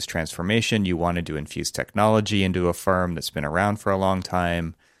go through this transformation, you wanted to infuse technology into a firm that's been around for a long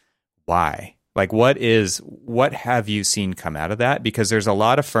time. Why? Like, what have you seen come out of that? Because there's a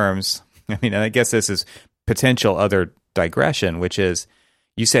lot of firms, I guess this is potential other digression, which is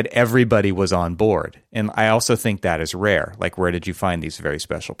you said everybody was on board. And I also think that is rare. Like, where did you find these very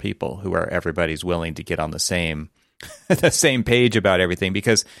special people who are everybody's willing to get on the same page about everything?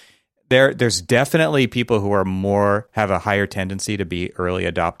 Because there's definitely people who have a higher tendency to be early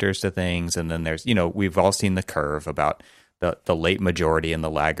adopters to things. And then there's, we've all seen the curve about the late majority and the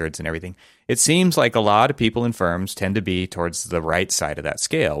laggards and everything. It seems like a lot of people in firms tend to be towards the right side of that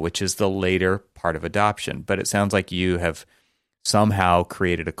scale, which is the later part of adoption. But it sounds like you have somehow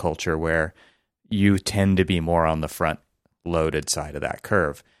created a culture where you tend to be more on the front loaded side of that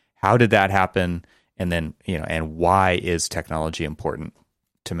curve. How did that happen? And then, and why is technology important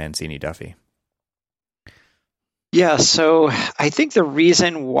to Mancini Duffy? Yeah, so I think the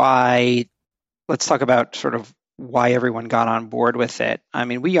reason why, let's talk about sort of why everyone got on board with it.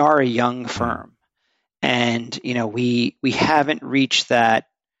 We are a young firm, and we haven't reached that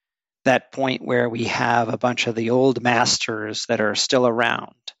point where we have a bunch of the old masters that are still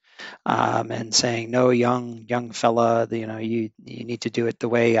around, and saying, "No, young fella, you need to do it the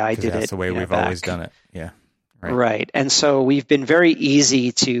way I did it." That's the way we've always done it. Yeah. Right. And so we've been very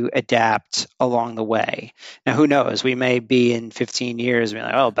easy to adapt along the way. Now, who knows? We may be in 15 years, being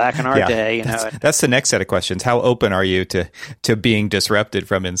like, oh, back in our day, That's the next set of questions. How open are you to being disrupted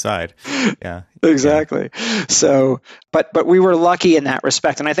from inside? Yeah. Exactly. Yeah. So, but we were lucky in that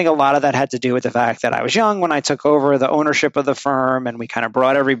respect. And I think a lot of that had to do with the fact that I was young when I took over the ownership of the firm, and we kind of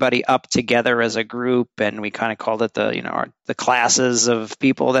brought everybody up together as a group, and we kind of called it the classes of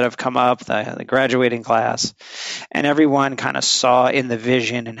people that have come up, the graduating class, and everyone kind of saw in the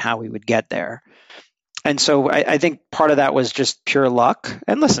vision and how we would get there. And so I think part of that was just pure luck.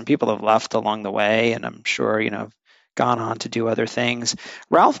 And listen, people have left along the way, and I'm sure, gone on to do other things.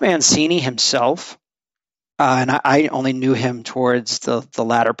 Ralph Mancini himself, and I only knew him towards the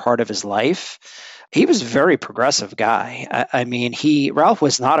latter part of his life, he was a very progressive guy. Ralph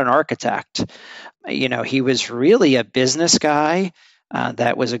was not an architect. He was really a business guy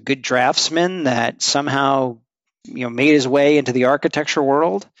that was a good draftsman that somehow, made his way into the architecture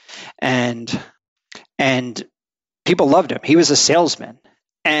world, and people loved him. He was a salesman.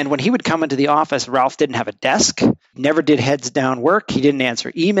 And when he would come into the office, Ralph didn't have a desk, never did heads down work. He didn't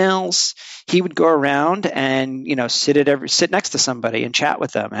answer emails. He would go around and, sit next to somebody and chat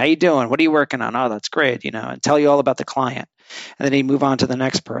with them. How you doing? What are you working on? Oh, that's great. And tell you all about the client. And then he'd move on to the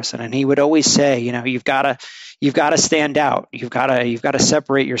next person. And he would always say, you've got to stand out. You've got to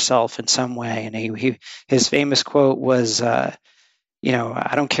separate yourself in some way. And his famous quote was,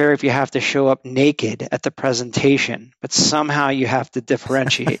 I don't care if you have to show up naked at the presentation, but somehow you have to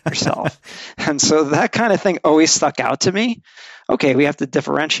differentiate yourself. And so that kind of thing always stuck out to me. Okay, we have to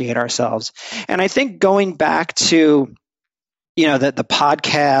differentiate ourselves. And I think going back to the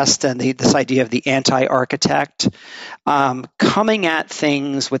podcast and this idea of the anti-architect, coming at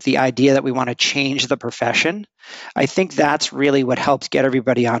things with the idea that we want to change the profession. I think that's really what helps get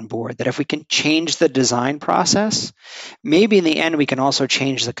everybody on board, that if we can change the design process, maybe in the end we can also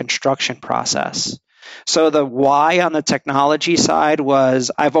change the construction process. So the why on the technology side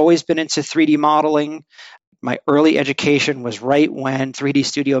was I've always been into 3D modeling. My early education was right when 3D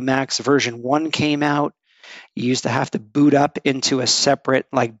Studio Max version 1 came out. You used to have to boot up into a separate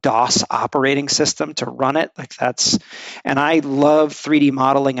like DOS operating system to run it. And I love 3D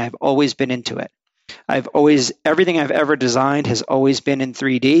modeling. I've always been into it. Everything I've ever designed has always been in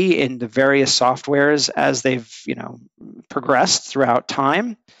 3D in the various softwares as they've, progressed throughout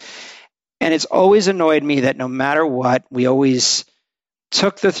time. And it's always annoyed me that no matter what, we always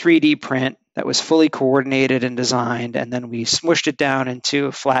took the 3D print that was fully coordinated and designed, and then we smushed it down into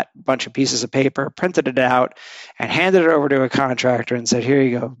a flat bunch of pieces of paper, printed it out, and handed it over to a contractor and said, here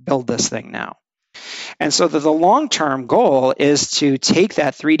you go, build this thing now. And so the long-term goal is to take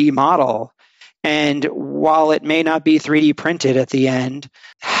that 3D model, and while it may not be 3D printed at the end,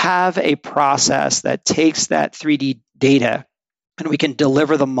 have a process that takes that 3D data and we can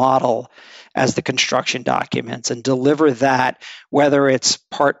deliver the model as the construction documents and deliver that, whether it's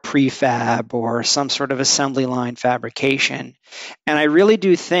part prefab or some sort of assembly line fabrication. And I really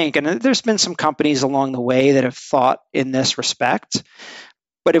do think, and there's been some companies along the way that have thought in this respect,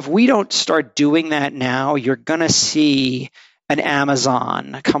 but if we don't start doing that now, you're going to see an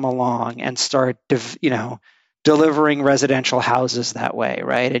Amazon come along and start, delivering residential houses that way,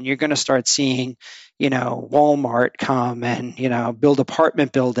 right? And you're going to start seeing, Walmart come and, build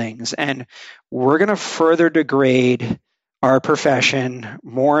apartment buildings. And we're going to further degrade our profession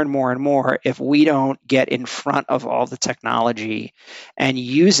more and more and more if we don't get in front of all the technology and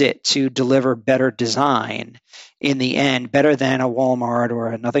use it to deliver better design in the end, better than a Walmart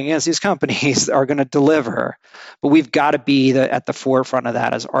or nothing against these companies are going to deliver. But we've got to be at the forefront of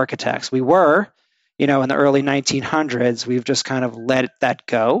that as architects. We were, in the early 1900s, we've just kind of let that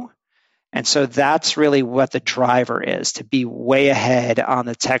go. And so that's really what the driver is, to be way ahead on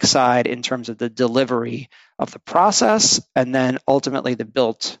the tech side in terms of the delivery of the process and then ultimately the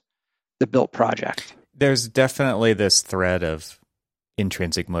built project. There's definitely this thread of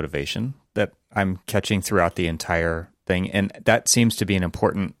intrinsic motivation that I'm catching throughout the entire thing. And that seems to be an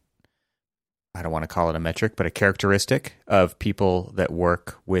important, I don't want to call it a metric, but a characteristic of people that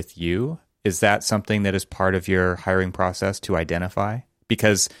work with you. Is that something that is part of your hiring process to identify?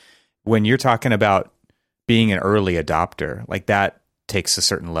 Because when you're talking about being an early adopter, like that takes a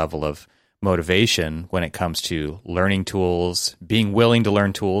certain level of motivation when it comes to learning tools, being willing to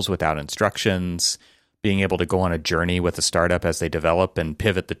learn tools without instructions, being able to go on a journey with a startup as they develop and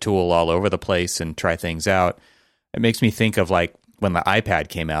pivot the tool all over the place and try things out. It makes me think of like when the iPad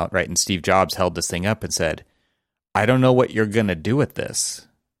came out, right? And Steve Jobs held this thing up and said, I don't know what you're going to do with this.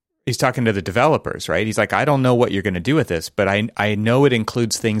 He's talking to the developers, right? He's like, I don't know what you're going to do with this, but I know it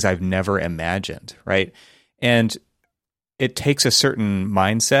includes things I've never imagined, right? And it takes a certain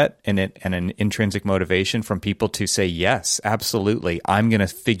mindset and an intrinsic motivation from people to say, yes, absolutely, I'm going to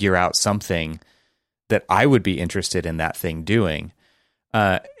figure out something that I would be interested in that thing doing.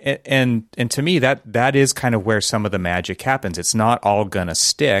 And to me, that is kind of where some of the magic happens. It's not all going to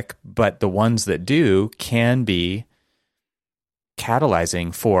stick, but the ones that do can be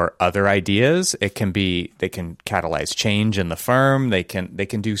catalyzing for other ideas. They can catalyze change in the firm. They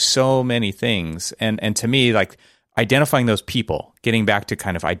can do so many things. And to me, like identifying those people, getting back to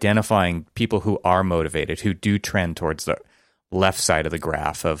kind of identifying people who are motivated, who do trend towards the left side of the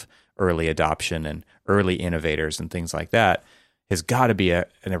graph of early adoption and early innovators and things like that, has got to be a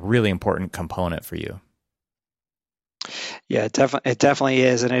really important component for you. Yeah, it definitely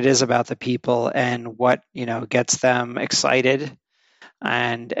is. And it is about the people and what, gets them excited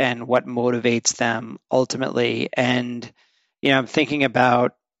and what motivates them ultimately. And, I'm thinking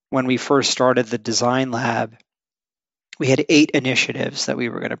about when we first started the design lab, we had 8 initiatives that we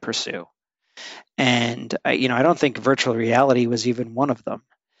were going to pursue. And, I don't think virtual reality was even one of them.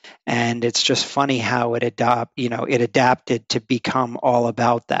 And it's just funny how it adapted to become all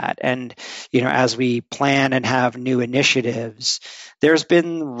about that. And, as we plan and have new initiatives, there's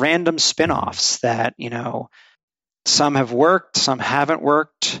been random spin-offs that, some have worked, some haven't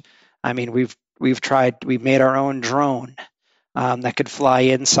worked. I mean, we've made our own drone that could fly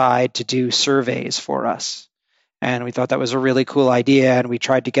inside to do surveys for us. And we thought that was a really cool idea, and we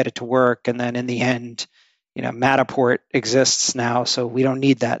tried to get it to work. And then in the end, Matterport exists now, so we don't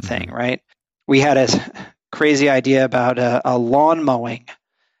need that thing, right? We had a crazy idea about a lawn mowing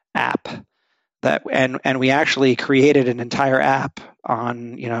app and we actually created an entire app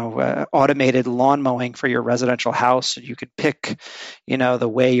on automated lawn mowing for your residential house. You could pick the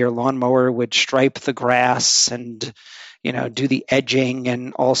way your lawnmower would stripe the grass and do the edging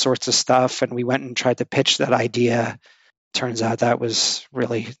and all sorts of stuff. And we went and tried to pitch that idea. Turns out that was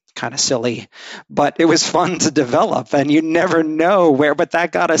really kind of silly, but it was fun to develop, and you never know where, but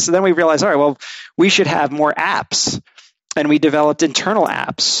that got us. And then we realized, all right, well, we should have more apps. And we developed internal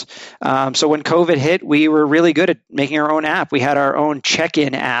apps. So when COVID hit, we were really good at making our own app. We had our own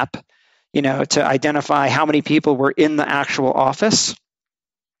check-in app, to identify how many people were in the actual office.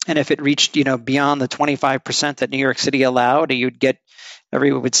 And if it reached, beyond the 25% that New York City allowed,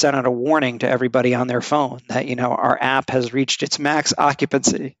 everyone would send out a warning to everybody on their phone that, our app has reached its max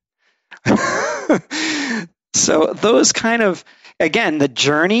occupancy. So those kind of, again, the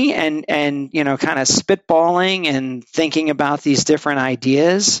journey and kind of spitballing and thinking about these different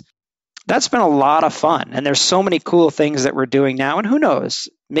ideas, that's been a lot of fun. And there's so many cool things that we're doing now. And who knows,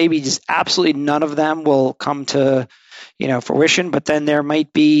 maybe just absolutely none of them will come to, fruition. But then there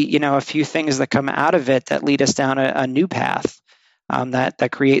might be, a few things that come out of it that lead us down a new path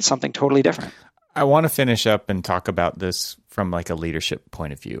that creates something totally different. I want to finish up and talk about this from like a leadership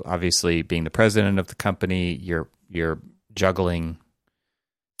point of view. Obviously, being the president of the company, you're juggling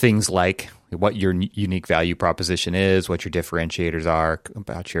things like what your unique value proposition is, what your differentiators are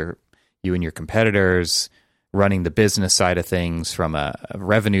about you and your competitors, running the business side of things from a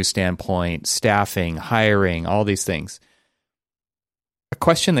revenue standpoint, staffing, hiring, all these things. A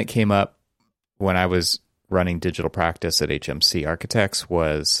question that came up when I was running digital practice at HMC Architects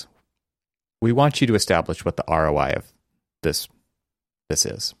was, we want you to establish what the ROI of this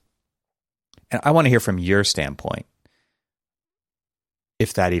is. And I want to hear from your standpoint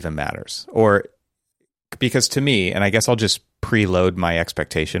if that even matters. Or because to me, and I guess I'll just preload my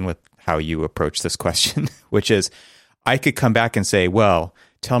expectation with how you approach this question, which is I could come back and say, well,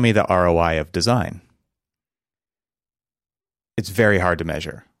 tell me the ROI of design. It's very hard to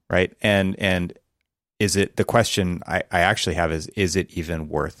measure, right? And is it, the question I actually have is it even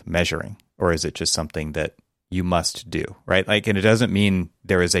worth measuring? Or is it just something that you must do, right? Like, and it doesn't mean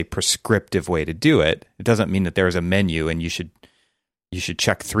there is a prescriptive way to do it. It doesn't mean that there is a menu and you should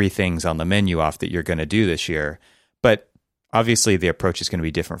check 3 things on the menu off that you're going to do this year. But obviously the approach is going to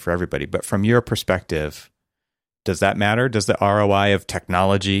be different for everybody. But from your perspective, does that matter? Does the ROI of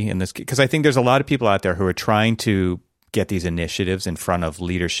technology in this, because I think there's a lot of people out there who are trying to get these initiatives in front of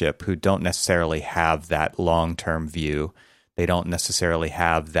leadership who don't necessarily have that long-term view. They don't necessarily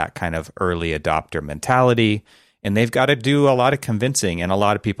have that kind of early adopter mentality, and they've got to do a lot of convincing, and a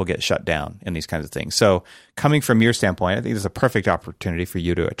lot of people get shut down in these kinds of things. So coming from your standpoint, I think there's a perfect opportunity for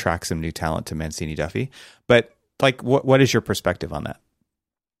you to attract some new talent to Mancini Duffy. But like, what is your perspective on that?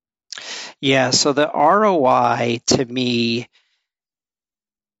 Yeah, so the ROI to me,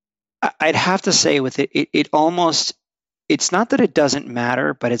 I'd have to say with it almost, it's not that it doesn't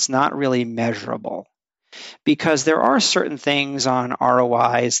matter, but it's not really measurable. Because there are certain things on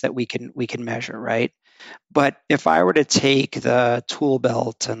ROIs that we can measure, right? But if I were to take the tool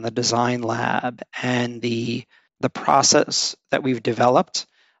belt and the design lab and the process that we've developed,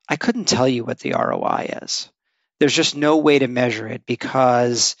 I couldn't tell you what the ROI is. There's just no way to measure it,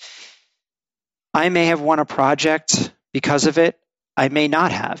 because I may have won a project because of it. I may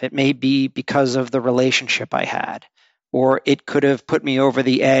not have. It may be because of the relationship I had. Or it could have put me over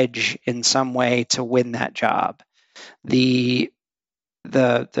the edge in some way to win that job. The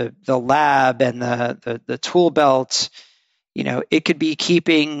lab and the tool belt, it could be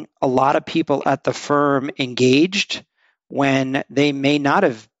keeping a lot of people at the firm engaged when they may not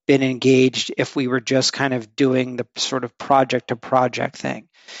have been engaged if we were just kind of doing the sort of project to project thing.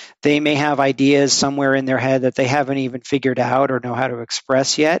 They may have ideas somewhere in their head that they haven't even figured out or know how to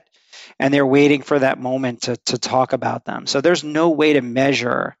express yet. And they're waiting for that moment to talk about them. So there's no way to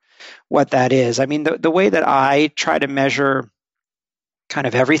measure what that is. I mean, the way that I try to measure kind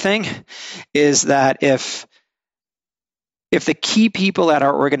of everything is that if the key people at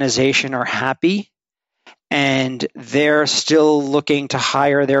our organization are happy and they're still looking to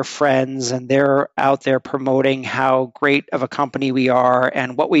hire their friends and they're out there promoting how great of a company we are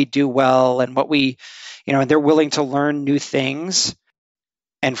and what we do well and what we, and they're willing to learn new things.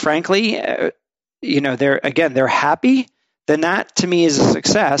 And frankly, they're happy, then that to me is a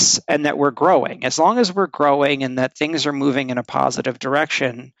success, and that we're growing. As long as we're growing and that things are moving in a positive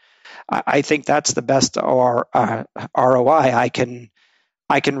direction, I think that's the best ROI I can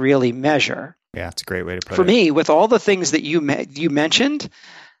really measure. Yeah, it's a great way to put it. For me, with all the things that you mentioned,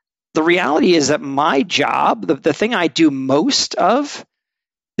 the reality is that my job, the thing I do most of,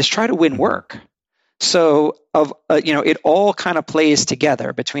 is try to win work. So it all kind of plays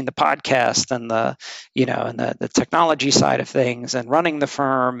together between the podcast and the technology side of things and running the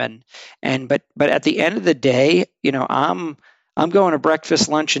firm but at the end of the day, I'm going to breakfast,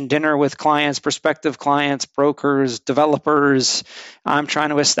 lunch, and dinner with clients, prospective clients, brokers, developers. I'm trying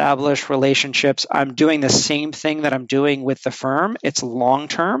to establish relationships. I'm doing the same thing that I'm doing with the firm. It's long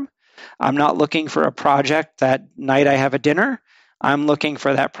term. I'm not looking for a project that night I have a dinner. I'm looking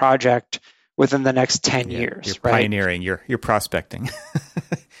for that project within the next 10 years. You're pioneering, you're prospecting.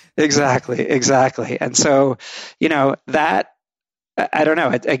 Exactly. And so, that, I don't know,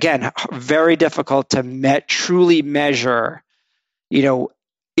 again, very difficult to truly measure.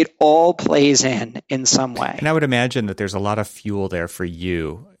 It all plays in some way. And I would imagine that there's a lot of fuel there for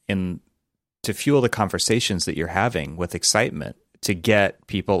you to fuel the conversations that you're having with excitement, to get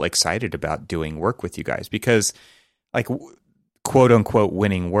people excited about doing work with you guys, because like quote unquote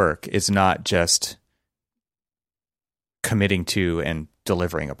winning work is not just committing to and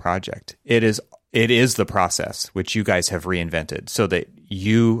delivering a project. It is the process which you guys have reinvented so that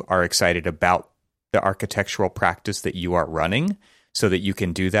you are excited about the architectural practice that you are running so that you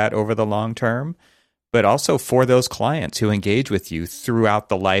can do that over the long term, but also for those clients who engage with you throughout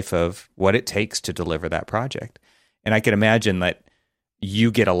the life of what it takes to deliver that project. And I can imagine that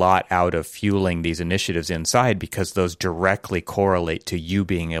you get a lot out of fueling these initiatives inside because those directly correlate to you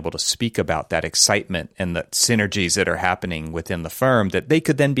being able to speak about that excitement and the synergies that are happening within the firm that they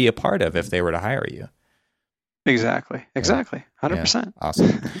could then be a part of if they were to hire you. Exactly. 100%. Yeah.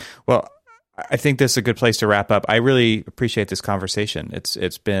 Awesome. Well, I think this is a good place to wrap up. I really appreciate this conversation.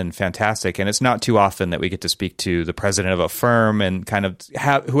 It's been fantastic, and it's not too often that we get to speak to the president of a firm and kind of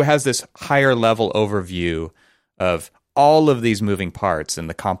who has this higher level overview of all of these moving parts and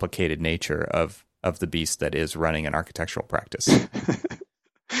the complicated nature of the beast that is running an architectural practice.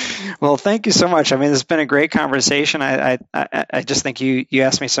 Well, thank you so much. I mean, it's been a great conversation. I just think you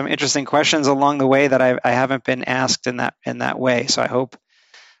asked me some interesting questions along the way that I haven't been asked in that way. So I hope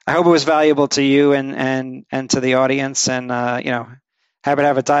it was valuable to you and to the audience, and happy to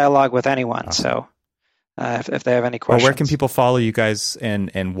have a dialogue with anyone. Awesome. So if they have any questions. Well, where can people follow you guys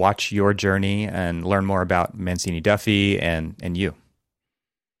and watch your journey and learn more about Mancini Duffy and you?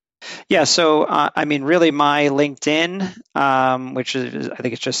 Yeah, so really my LinkedIn, which is, I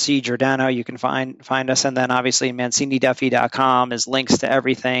think it's just C Giordano, you can find us, and then obviously ManciniDuffy.com is links to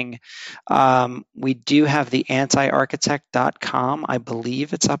everything. We do have the antiarchitect.com. I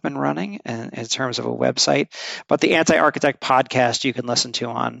believe it's up and running in terms of a website, but the Anti-Architect podcast you can listen to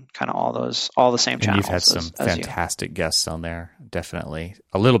on kind of all the same channels. You've had some fantastic guests on there, definitely.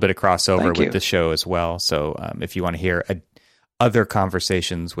 A little bit of crossover with the show as well. So if you want to hear other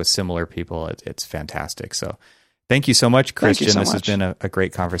conversations with similar people, it's fantastic. So thank you so much, Christian. This has been a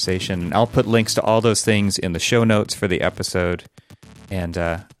great conversation. I'll put links to all those things in the show notes for the episode, and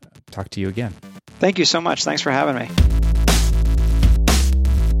talk to you again. Thank you so much. Thanks for having me.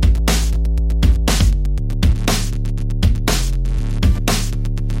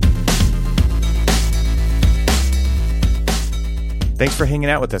 Thanks for hanging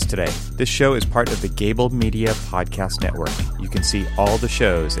out with us today. This show is part of the Gable Media Podcast Network. You can see all the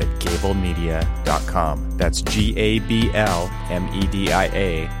shows at gablemedia.com. That's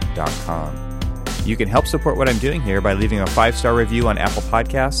GABLMEDIA.com. You can help support what I'm doing here by leaving a 5-star review on Apple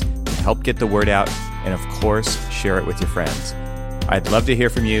Podcasts to help get the word out, and of course, share it with your friends. I'd love to hear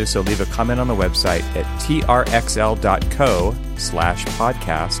from you, so leave a comment on the website at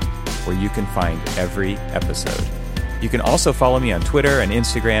trxl.co/podcast, where you can find every episode. You can also follow me on Twitter and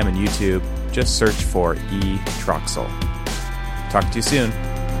Instagram and YouTube. Just search for E. Troxel. Talk to you soon.